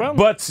get there. Well,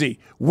 Butsy,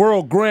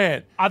 World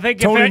Grant, Tony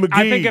McGee.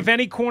 I think if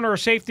any corner or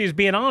safety is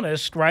being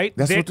honest, right,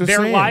 that's what they're their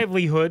saying.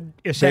 livelihood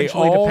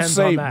essentially they all depends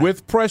say, on that.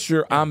 with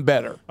pressure, I'm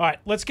better. All right,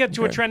 let's get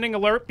to a trending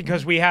alert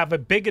because we have a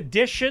big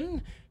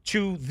addition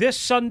to this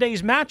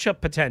Sunday's matchup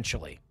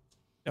potentially.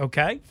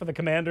 Okay, for the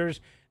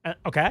Commanders.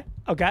 Okay.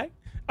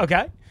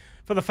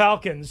 For the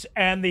Falcons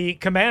and the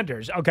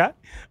Commanders. Okay.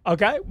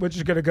 We're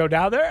just going to go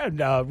down there and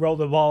roll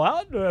the ball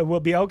out.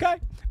 We'll be okay.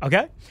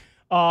 Okay.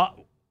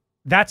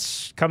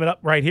 That's coming up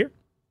right here.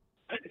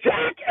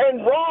 Jack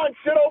and Ron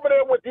sit over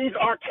there with these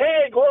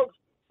archaic looks.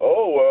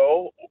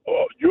 Oh,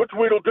 well, you're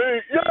Tweedledee.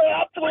 Yeah,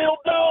 I'm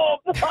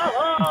Tweedledum.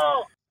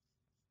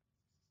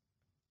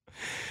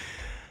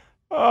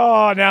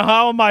 Oh, now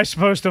how am I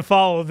supposed to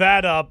follow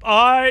that up?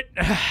 All right,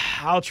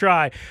 I'll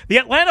try. The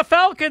Atlanta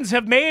Falcons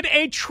have made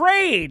a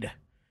trade,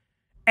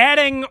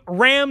 adding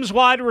Rams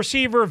wide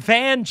receiver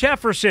Van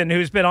Jefferson,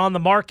 who's been on the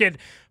market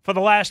for the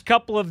last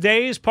couple of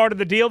days. Part of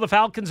the deal, the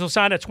Falcons will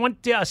sign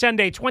send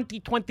a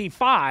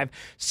 2025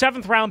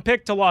 seventh-round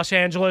pick to Los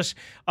Angeles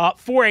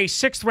for a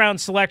sixth-round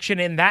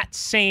selection in that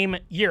same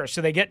year. So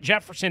they get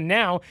Jefferson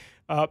now.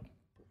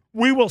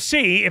 We will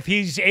see if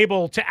he's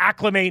able to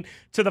acclimate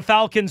to the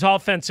Falcons'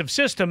 offensive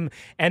system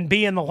and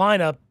be in the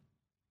lineup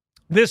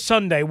this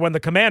Sunday when the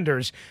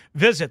Commanders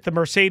visit the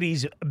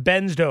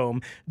Mercedes-Benz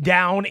Dome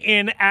down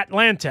in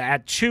Atlanta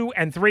at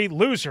 2-3,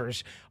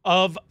 losers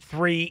of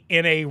 3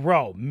 in a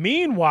row.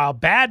 Meanwhile,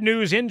 bad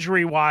news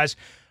injury-wise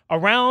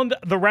around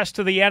the rest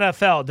of the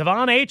NFL.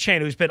 Devon Achane,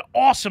 who's been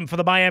awesome for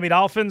the Miami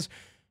Dolphins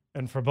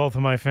and for both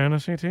of my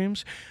fantasy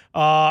teams,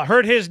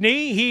 hurt his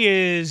knee. He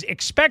is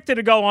expected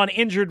to go on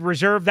injured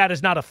reserve. That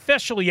is not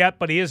official yet,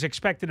 but he is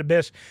expected to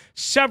miss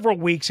several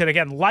weeks and,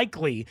 again,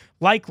 likely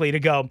to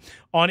go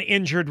on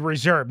injured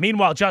reserve.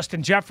 Meanwhile,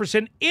 Justin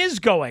Jefferson is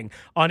going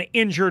on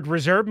injured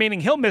reserve, meaning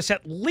he'll miss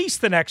at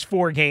least the next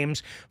 4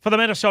 games for the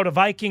Minnesota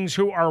Vikings,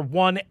 who are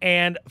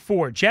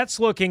 1-4. Jets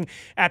looking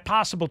at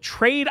possible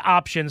trade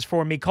options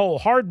for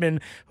Mecole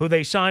Hardman, who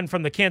they signed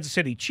from the Kansas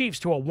City Chiefs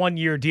to a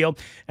 1-year deal,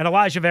 and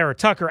Elijah Vera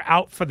Tucker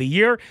out for the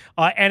year.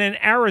 And in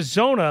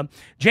Arizona,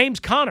 James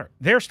Conner,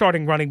 their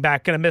starting running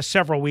back, going to miss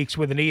several weeks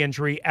with a knee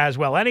injury as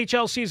well.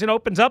 NHL season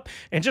opens up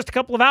in just a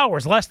couple of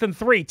hours, less than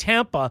 3.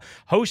 Tampa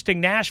hosting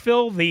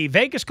Nashville. The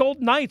Vegas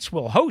Golden Knights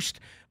will hoist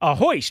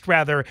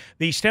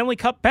the Stanley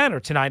Cup banner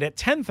tonight at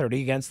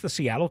 10:30 against the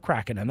Seattle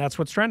Kraken, and that's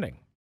what's trending.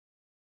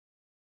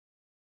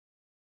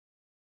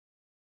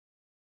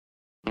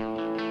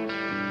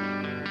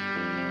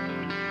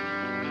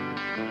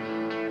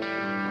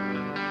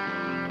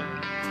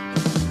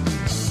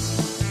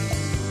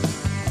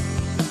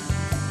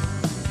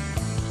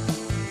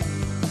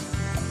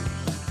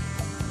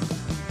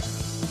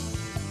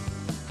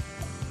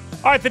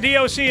 All right, the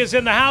DOC is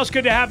in the house.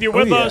 Good to have you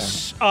with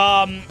us.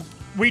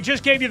 We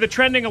just gave you the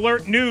trending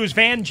alert news.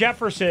 Van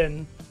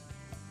Jefferson,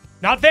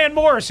 not Van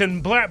Morrison,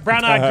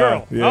 brown-eyed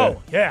girl. Yeah.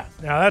 Oh, yeah.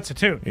 Now that's a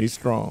tune. He's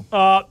strong.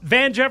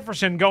 Van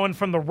Jefferson going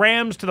from the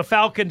Rams to the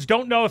Falcons.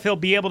 Don't know if he'll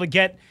be able to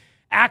get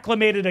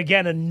acclimated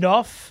again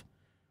enough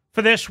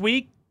for this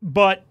week,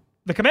 but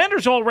the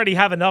Commanders already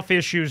have enough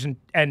issues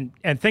and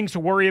things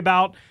to worry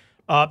about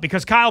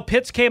because Kyle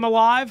Pitts came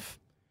alive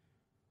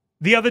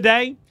the other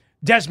day.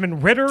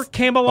 Desmond Ridder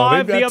came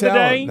alive the other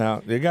day.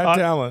 Now they got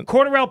talent.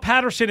 Cordarrelle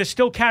Patterson is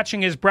still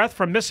catching his breath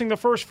from missing the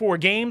first 4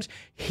 games.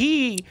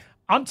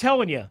 I'm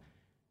telling you,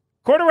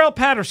 Cordarrelle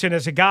Patterson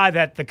is a guy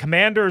that the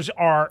Commanders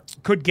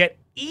could get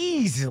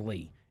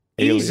easily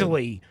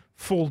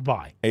fooled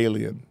by.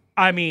 Alien.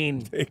 I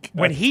mean,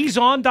 when he's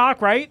on,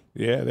 Doc, right?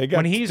 Yeah, they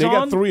got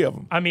 3 of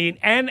them. I mean,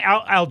 and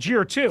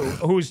Algier, too,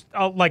 who's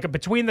like a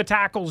between the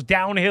tackles,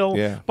 downhill.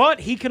 Yeah. But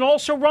he can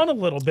also run a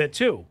little bit,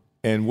 too.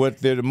 And what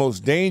the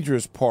most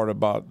dangerous part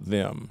about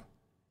them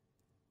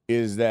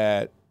is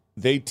that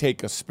they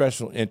take a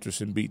special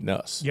interest in beating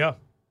us. Yeah.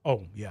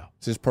 Oh, yeah.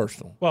 It's just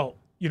personal. Well,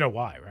 you know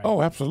why, right?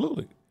 Oh,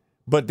 absolutely.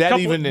 But that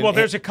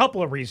there's a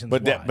couple of reasons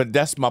why. But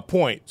that's my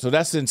point. So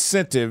that's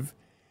incentive,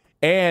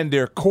 and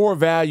their core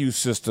value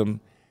system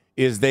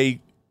is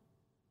they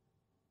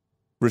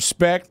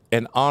respect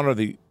and honor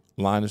the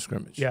line of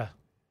scrimmage. Yeah.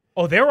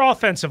 Oh, their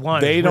offensive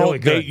line is really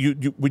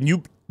good. When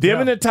you Them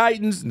and the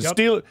Titans and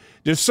Steelers.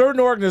 There's certain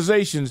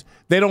organizations,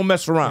 they don't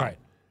mess around. Right.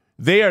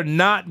 They are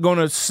not going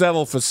to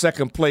settle for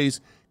second place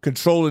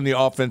controlling the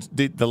offense,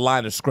 the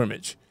line of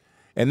scrimmage.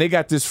 And they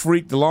got this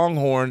freak, the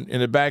Longhorn,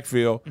 in the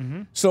backfield.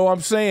 Mm-hmm. So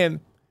I'm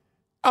saying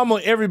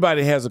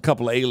everybody has a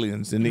couple of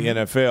aliens in the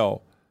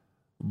NFL.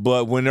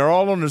 But when they're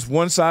all on this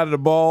one side of the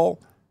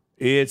ball,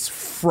 it's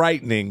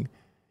frightening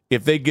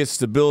if they get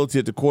stability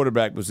at the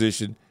quarterback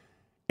position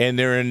and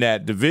they're in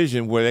that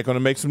division where they're going to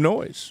make some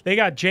noise. They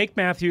got Jake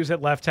Matthews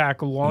at left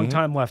tackle,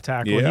 longtime left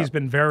tackle. Yeah. He's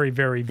been very,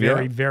 very,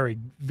 very, very,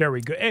 very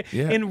good.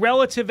 Yeah. In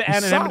relative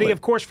anonymity, solid. of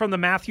course, from the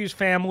Matthews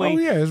family. Oh,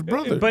 yeah, his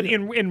brother. But Yeah.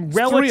 in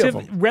Three of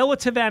them.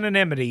 relative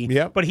anonymity,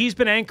 Yep. but he's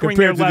been anchoring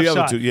Compared their to left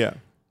the other side. two, yeah.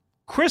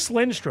 Chris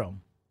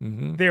Lindstrom,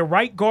 their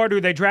right guard who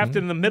they drafted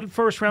in the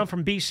mid-first round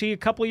from BC a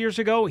couple of years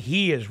ago,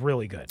 he is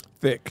really good.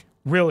 Thick.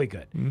 Really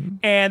good.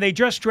 And they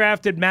just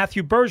drafted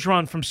Matthew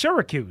Bergeron from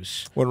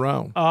Syracuse. What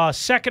round?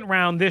 Second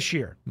round this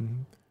year.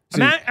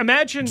 See,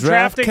 Imagine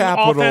draft drafting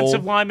capital,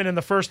 offensive linemen in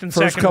the first and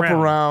First second couple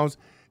round. rounds.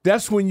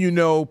 That's when you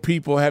know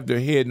people have their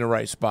head in the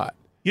right spot.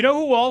 You know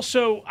who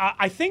also,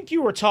 I think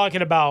you were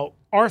talking about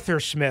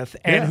Arthur Smith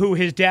and Yeah. who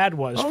his dad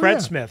was, Oh, Fred yeah.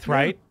 Smith,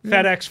 right?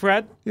 Yeah. FedEx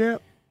Fred. Yeah.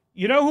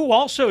 You know who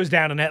also is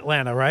down in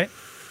Atlanta, right?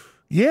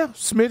 Yeah,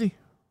 Smitty.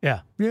 Yeah.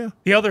 Yeah.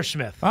 The other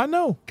Smith. I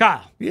know.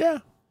 Kyle. Yeah.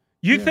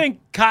 You think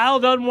Kyle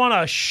doesn't want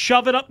to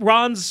shove it up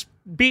Ron's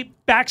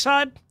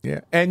backside? Yeah.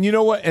 And you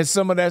know what? And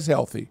some of that's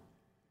healthy.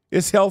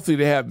 It's healthy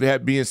to have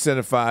be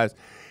incentivized.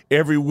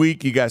 Every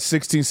week you got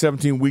 16,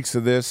 17 weeks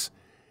of this.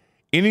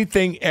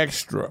 Anything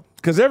extra,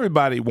 because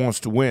everybody wants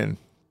to win.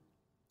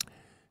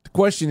 The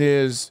question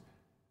is,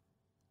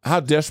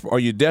 how desperate are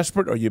you?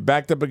 Desperate? Are you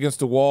backed up against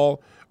the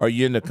wall? Are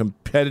you in a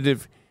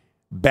competitive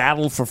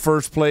battle for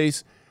first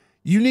place?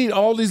 You need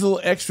all these little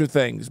extra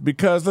things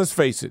because, let's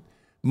face it,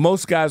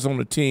 most guys on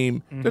the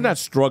team, they're not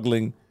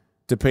struggling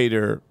to pay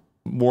their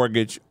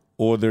mortgage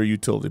or their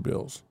utility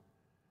bills.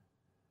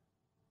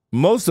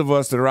 Most of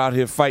us that are out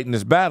here fighting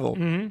this battle,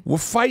 we're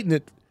fighting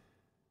it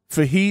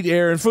for heat,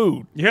 air, and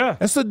food. Yeah.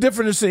 That's the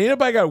difference. Thing.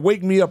 Anybody got to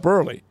wake me up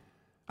early.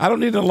 I don't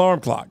need an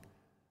alarm clock.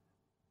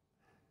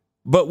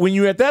 But when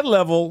you're at that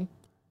level,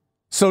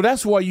 so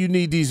that's why you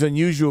need these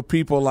unusual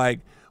people. Like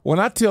when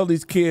I tell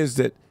these kids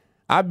that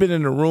I've been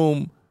in a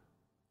room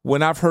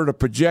when I've heard a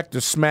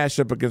projector smash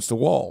up against the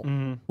wall.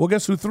 Well,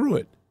 guess who threw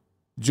it?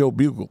 Joe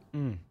Bugle.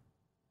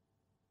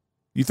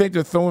 You think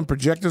they're throwing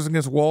projectors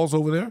against walls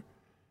over there?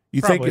 You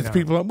Probably think it's not.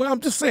 people? Well,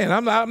 I'm just saying.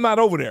 I'm not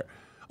over there.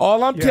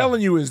 All I'm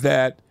telling you is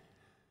that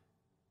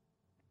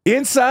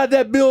inside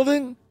that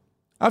building,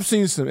 I've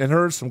seen some and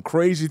heard some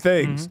crazy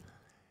things,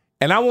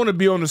 and I want to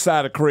be on the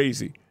side of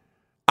crazy.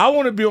 I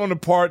want to be on the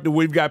part that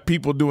we've got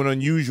people doing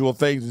unusual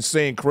things and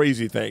saying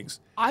crazy things.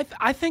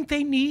 I think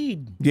they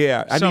need.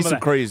 Yeah, I need of some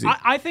that. crazy.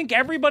 I think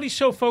everybody's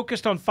so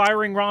focused on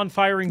firing Ron,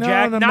 firing No,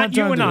 Jack. no, I'm Not not you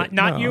trying and to I. do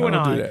Not that. you No, and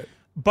I don't I. do that.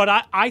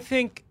 But I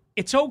think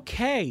it's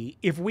okay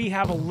if we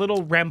have a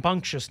little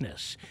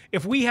rambunctiousness.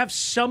 If we have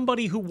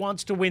somebody who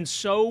wants to win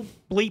so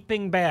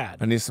bleeping bad.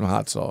 I need some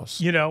hot sauce.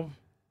 You know?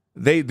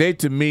 They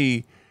to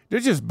me, they're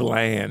just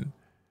bland.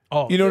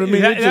 Oh, You know what I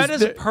mean? That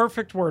is a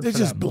perfect word They're for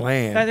just them.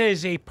 bland. That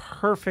is a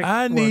perfect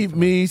I word need for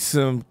me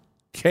some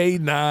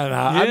K9.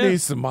 I Yeah.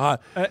 need some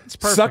hot. It's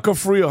perfect. Sucker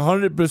free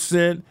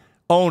 100%.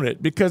 Own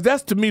it. Because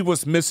that's to me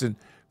what's missing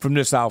from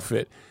this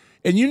outfit.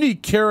 And you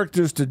need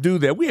characters to do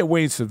that. We had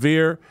Wayne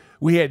Sevier.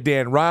 We had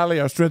Dan Riley,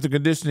 our strength and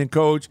conditioning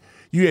coach.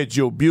 You had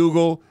Joe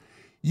Bugle.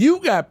 You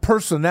got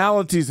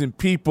personalities and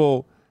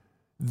people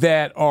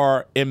that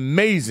are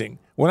amazing.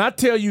 When I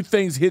tell you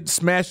things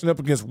smashing up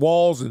against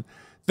walls and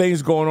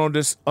things going on,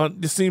 this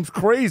seems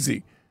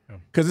crazy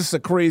because it's a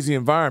crazy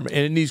environment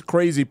and it needs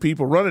crazy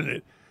people running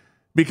it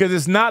because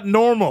it's not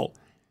normal.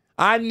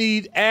 I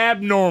need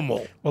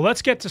abnormal. Well,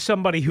 let's get to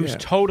somebody who's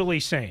totally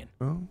sane,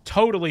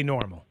 totally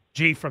normal.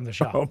 G from the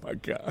shop. Oh, my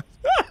God.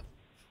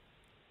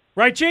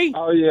 Right, G?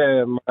 Oh,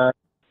 yeah, man.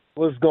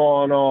 What's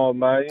going on,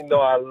 man? You know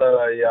I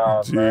love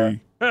y'all,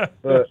 man.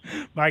 But,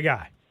 my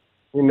guy.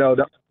 you know,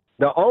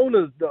 the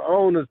owners,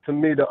 to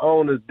me, the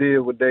owners did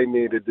what they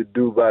needed to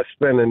do by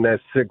spending that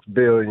 $6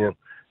 billion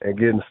and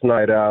getting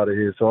Snyder out of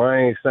here. So I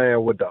ain't saying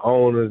what the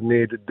owners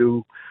need to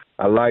do.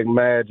 I like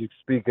Magic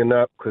speaking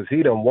up because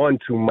he done won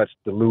too much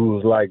to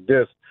lose like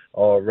this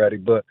already.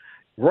 But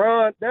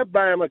Ron, that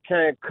Bama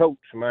can't coach,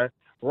 man.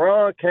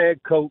 Ron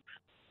can't coach.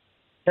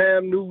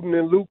 Cam Newton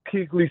and Luke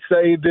Kuechly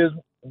saved his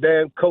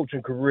damn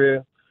coaching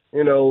career.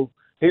 You know,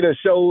 he done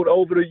showed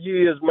over the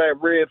years, man,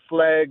 red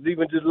flags,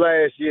 even just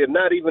last year,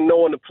 not even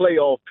knowing the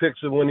playoff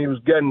picture when he was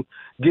getting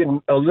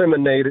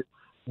eliminated,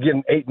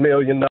 getting $8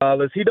 million.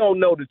 He don't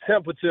know the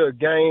temperature of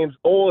games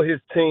or his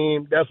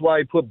team. That's why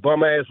he put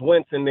bum-ass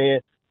Wentz in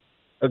there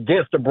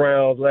against the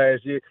Browns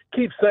last year.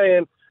 Keep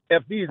saying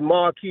if these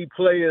marquee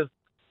players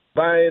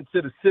buy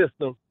into the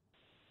system,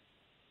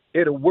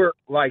 it'll work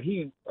like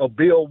he a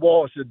Bill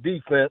Walsh of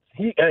defense.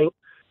 He ain't.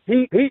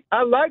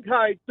 I like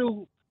how he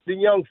threw the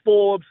young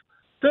Forbes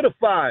to the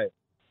fire.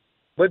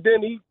 But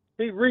then he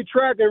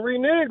retract and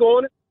renege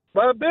on it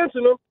by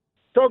benching him.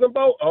 talking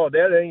about, oh,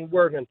 that ain't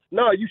working.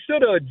 No, you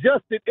should have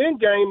adjusted in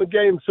game and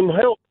gave him some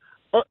help,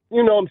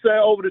 you know what I'm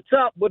saying, over the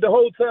top. But the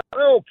whole time, I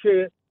don't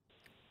care.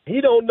 He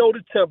don't know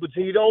the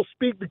temperature. He don't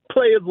speak the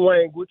player's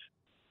language.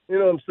 You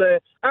know what I'm saying?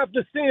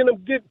 After seeing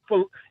him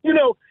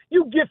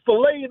you get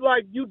filleted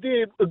like you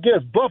did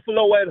against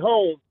Buffalo at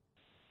home,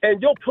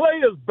 and your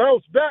players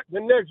bounce back the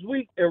next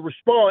week and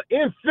respond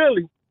in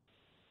Philly,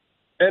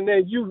 and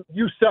then you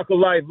sucker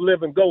life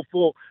live and go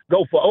for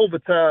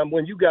overtime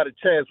when you got a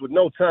chance with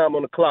no time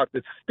on the clock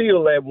to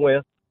steal that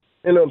win.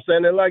 You know what I'm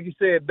saying? And like you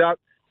said, Doc,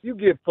 you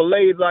get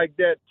filleted like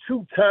that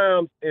 2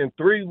 times in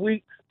 3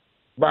 weeks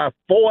by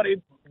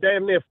 40,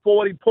 damn near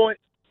 40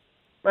 points.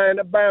 Man,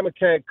 the Bama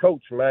can't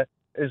coach, man.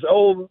 It's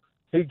over.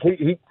 He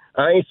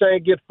I ain't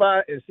saying get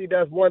fired. And see,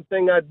 that's one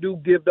thing I do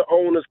give the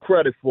owners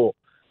credit for.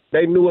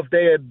 They knew if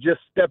they had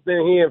just stepped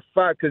in here and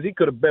fired, because he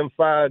could have been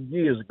fired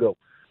years ago.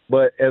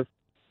 But if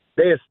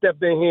they had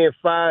stepped in here and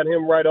fired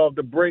him right off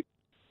the break,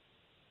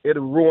 it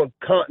would ruin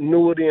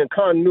continuity, and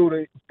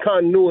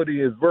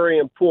continuity is very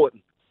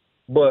important.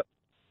 But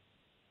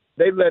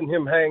they letting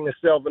him hang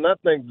himself, and I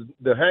think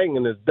the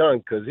hanging is done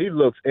because he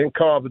looks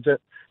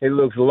incompetent, he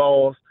looks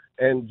lost,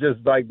 and just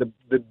like the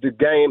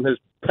game has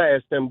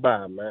passed him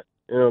by, man.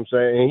 You know what I'm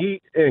saying?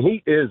 And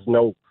he is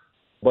no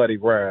Buddy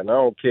Ryan. I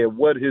don't care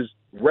what his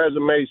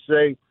resume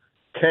say.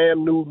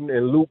 Cam Newton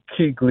and Luke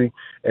Kuechly,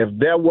 if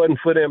that wasn't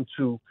for them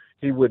two,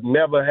 he would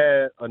never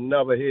have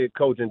another head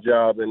coaching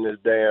job in this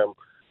damn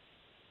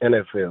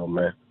NFL,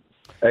 man.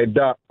 Hey,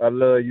 Doc, I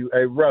love you.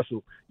 Hey,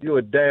 Russell, you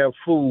a damn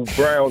fool,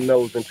 brown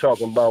nose, and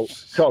talking about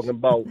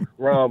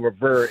Ron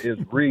Rivera is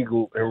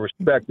regal and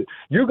respected.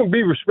 You can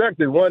be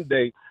respected one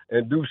day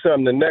and do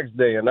something the next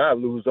day, and I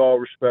lose all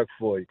respect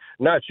for you.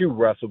 Not you,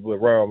 Russell, but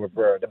Ron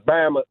Rivera. The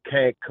Bama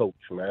can't coach,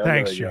 man.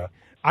 Thanks, Jay.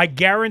 I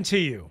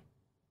guarantee you,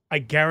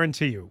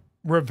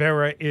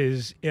 Rivera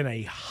is in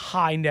a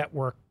high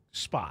network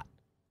spot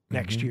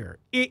next year,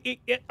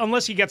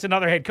 unless he gets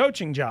another head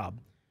coaching job,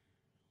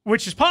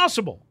 which is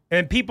possible.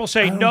 And people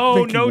say,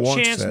 no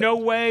chance, no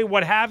way,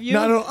 what have you.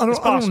 No, I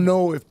don't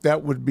know if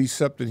that would be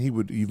something he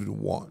would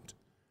even want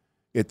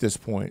at this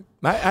point.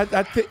 I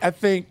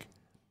think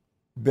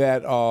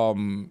that,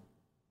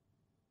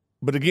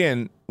 but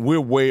again,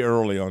 we're way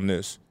early on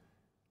this.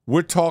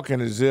 We're talking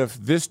as if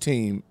this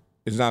team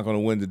is not going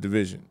to win the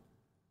division.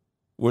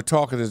 We're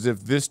talking as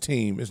if this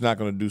team is not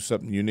going to do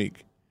something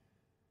unique.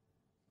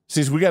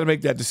 See, we got to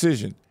make that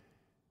decision.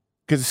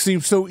 Because it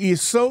seems so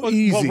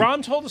easy. Well,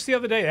 Ron told us the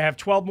other day they have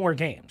 12 more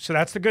games, so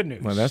that's the good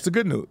news. Well, that's the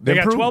good news. They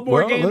got 12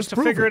 more games to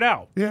figure it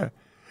out. Yeah.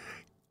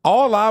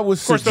 All I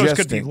was suggesting. Of course,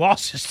 those could be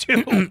losses,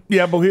 too.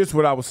 Yeah, but here's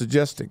what I was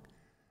suggesting.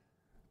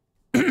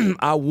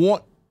 I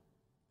want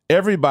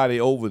everybody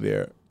over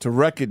there to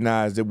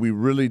recognize that we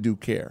really do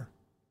care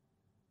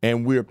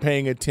and we're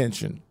paying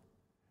attention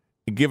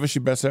and give us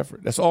your best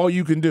effort. That's all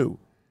you can do.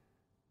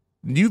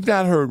 You've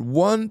not heard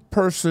one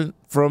person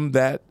from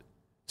that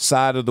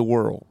side of the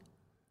world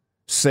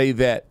say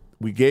that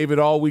we gave it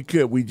all we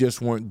could, we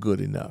just weren't good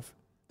enough.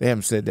 They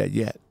haven't said that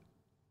yet.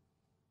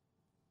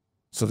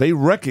 So they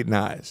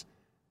recognize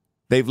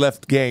they've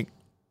left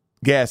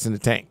gas in the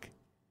tank.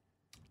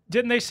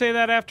 Didn't they say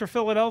that after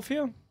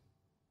Philadelphia?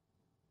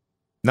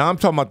 Now I'm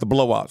talking about the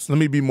blowouts. Let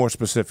me be more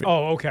specific.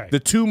 Oh, okay. The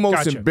two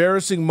most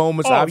embarrassing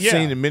moments I've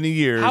seen in many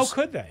years. How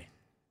could they?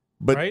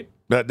 But right?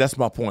 That's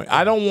my point.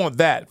 I don't want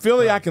that.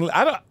 Philly,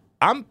 right.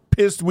 I'm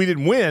pissed we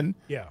didn't win.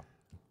 Yeah.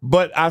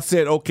 But I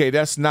said, okay,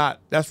 that's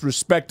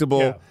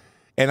respectable,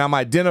 and I'm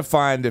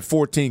identifying that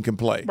 14 can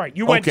play. Right.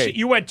 You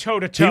went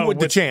toe-to-toe with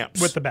the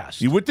champs. With the best.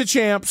 You with the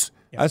champs.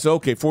 Yeah. I said,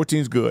 okay,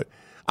 14's good.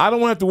 I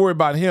don't want to have to worry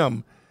about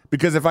him,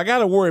 because if I got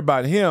to worry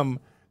about him,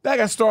 then I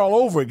got to start all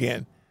over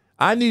again.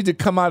 I need to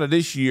come out of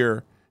this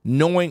year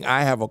knowing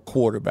I have a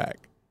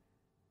quarterback.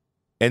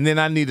 And then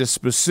I need a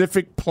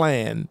specific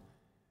plan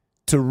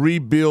to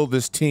rebuild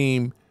this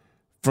team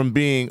from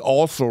being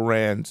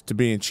also-rans to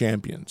being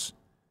champions.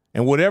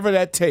 And whatever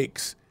that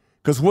takes,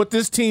 because what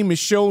this team has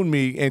shown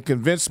me and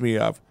convinced me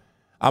of,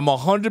 I'm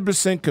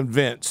 100%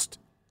 convinced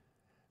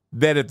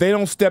that if they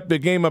don't step their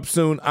game up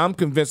soon, I'm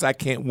convinced I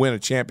can't win a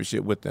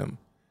championship with them.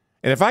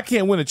 And if I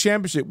can't win a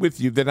championship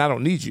with you, then I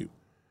don't need you.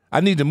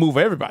 I need to move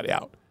everybody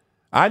out.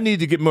 I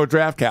need to get more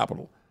draft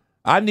capital.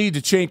 I need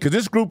to change, because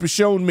this group has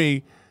shown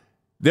me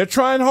they're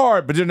trying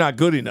hard, but they're not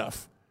good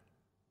enough.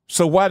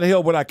 So why the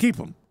hell would I keep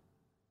them?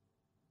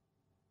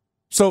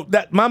 So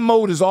that my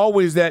mode is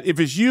always that if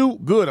it's you,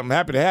 good, I'm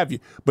happy to have you.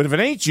 But if it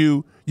ain't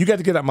you, you got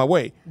to get out of my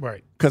way.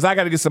 Right. Because I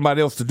got to get somebody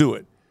else to do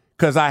it.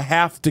 Because I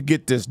have to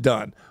get this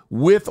done,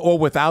 with or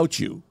without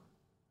you.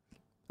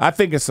 I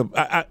think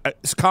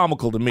it's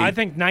comical to me. I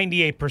think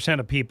 98%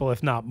 of people,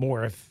 if not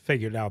more, have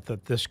figured out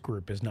that this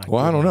group is not good.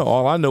 Well, I don't know.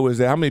 All I know is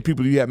that how many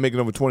people do you have making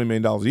over $20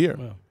 million a year?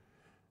 Well.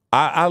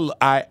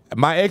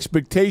 My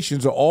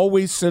expectations are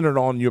always centered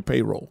on your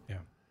payroll. Yeah.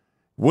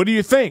 What do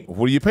you think?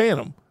 What are you paying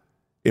them?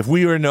 If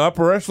we are in the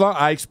upper echelon,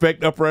 I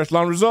expect upper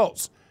echelon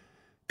results.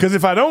 Because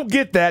if I don't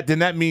get that, then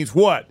that means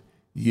what?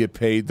 You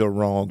paid the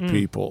wrong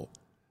people.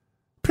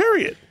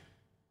 Period.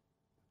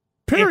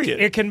 Period.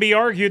 It can be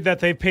argued that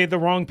they've paid the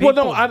wrong people.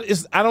 Well, no,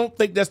 I don't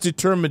think that's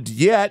determined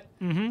yet.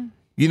 Mm-hmm.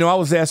 You know, I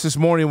was asked this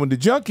morning when the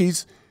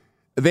Junkies,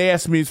 they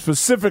asked me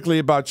specifically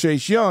about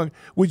Chase Young.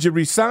 Would you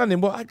re-sign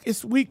him? Well,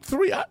 it's week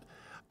 3. I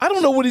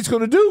don't know what he's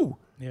going to do.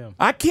 Yeah.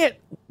 I can't.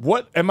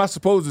 What am I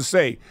supposed to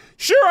say?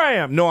 Sure I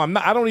am. No, I'm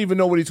not. I don't even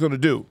know what he's going to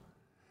do.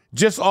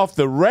 Just off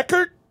the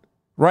record,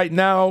 right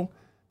now,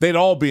 they'd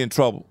all be in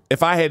trouble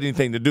if I had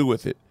anything to do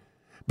with it,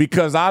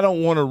 because I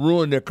don't want to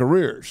ruin their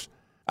careers.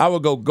 I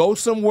would go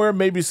somewhere.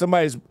 Maybe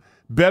somebody's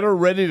better,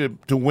 ready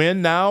to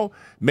win now.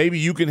 Maybe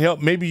you can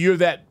help. Maybe you're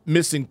that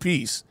missing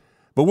piece.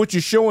 But what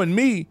you're showing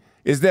me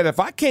is that if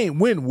I can't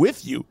win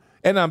with you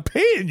and I'm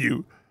paying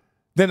you,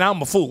 then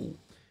I'm a fool.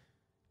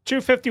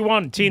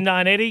 251, Team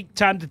 980.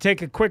 Time to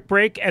take a quick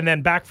break and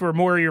then back for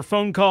more of your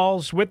phone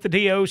calls with the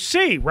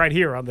DOC right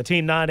here on the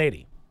Team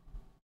 980.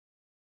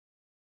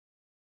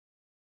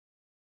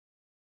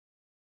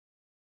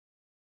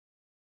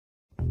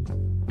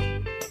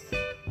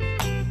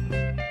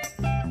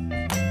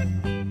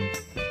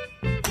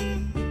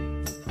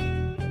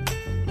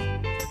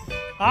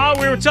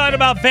 We were talking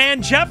about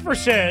Van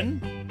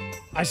Jefferson.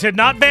 I said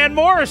not Van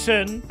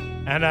Morrison.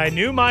 And I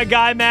knew my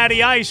guy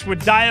Matty Ice would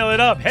dial it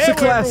up. Hey, It's a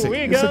classic.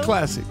 It's a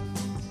classic.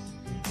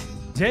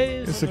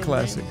 It's a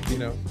classic, you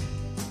know.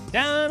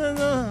 Down in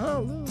the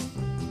hollow.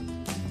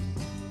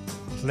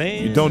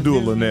 You don't do a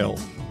Linnell.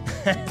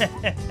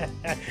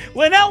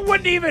 Linnell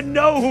wouldn't even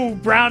know who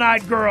Brown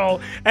Eyed Girl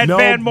and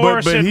Van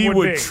Morrison but he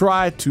would be.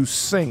 try to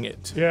sing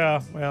it.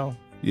 Yeah, well.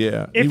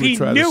 Yeah. If he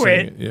knew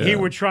it, yeah. he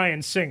would try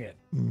and sing it.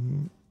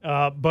 Mm-hmm.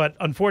 But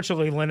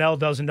unfortunately, Linnell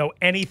doesn't know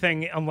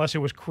anything unless it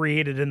was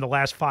created in the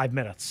last 5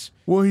 minutes.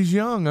 Well, he's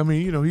young. I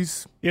mean, you know,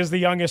 he's the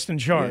youngest in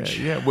charge.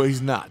 Yeah, well,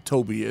 he's not.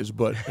 Toby is,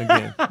 but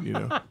again, you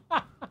know.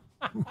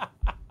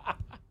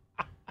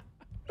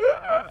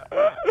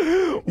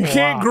 You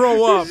can't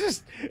grow up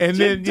and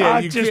then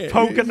you just can't.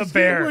 poking the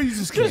bear. Well, you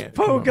just can't.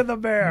 Poking the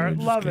bear.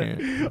 Love it.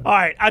 Can't. All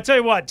right, I'll tell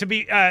you what.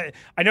 I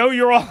know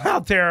you're all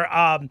out there.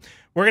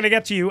 We're going to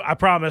get to you, I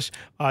promise.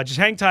 Just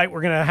hang tight.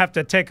 We're going to have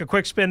to take a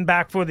quick spin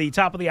back for the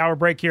top of the hour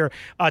break here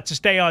to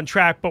stay on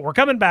track. But we're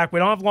coming back. We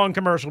don't have long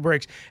commercial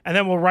breaks. And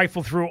then we'll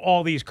rifle through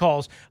all these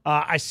calls.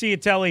 I see you,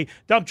 Telly,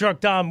 Dump Truck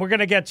Dom. We're going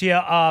to get to you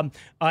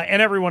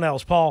and everyone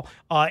else, Paul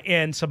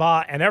and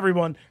Sabah and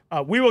everyone.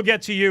 We will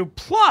get to you.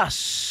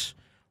 Plus,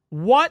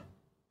 what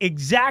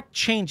exact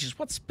changes,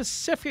 what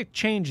specific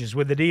changes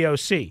would the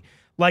DOC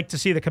like to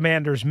see the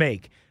Commanders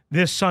make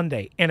this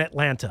Sunday in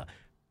Atlanta?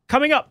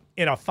 Coming up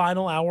in a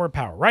final hour of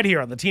power right here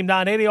on the Team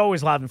 980,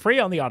 always live and free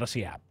on the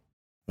Odyssey app.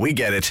 We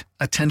get it.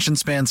 Attention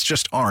spans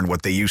just aren't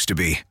what they used to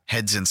be.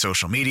 Heads in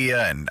social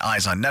media and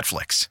eyes on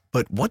Netflix.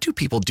 But what do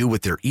people do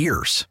with their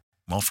ears?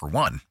 Well, for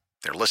one,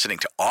 they're listening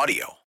to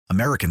audio.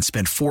 Americans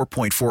spend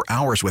 4.4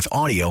 hours with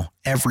audio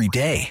every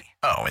day.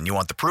 Oh, and you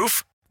want the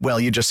proof? Well,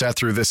 you just sat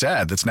through this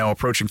ad that's now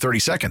approaching 30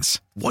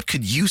 seconds. What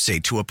could you say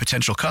to a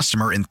potential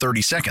customer in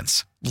 30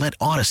 seconds? Let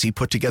Odyssey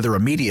put together a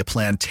media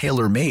plan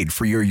tailor-made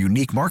for your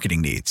unique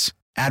marketing needs.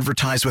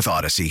 Advertise with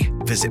Odyssey.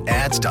 Visit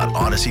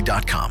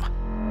ads.odyssey.com.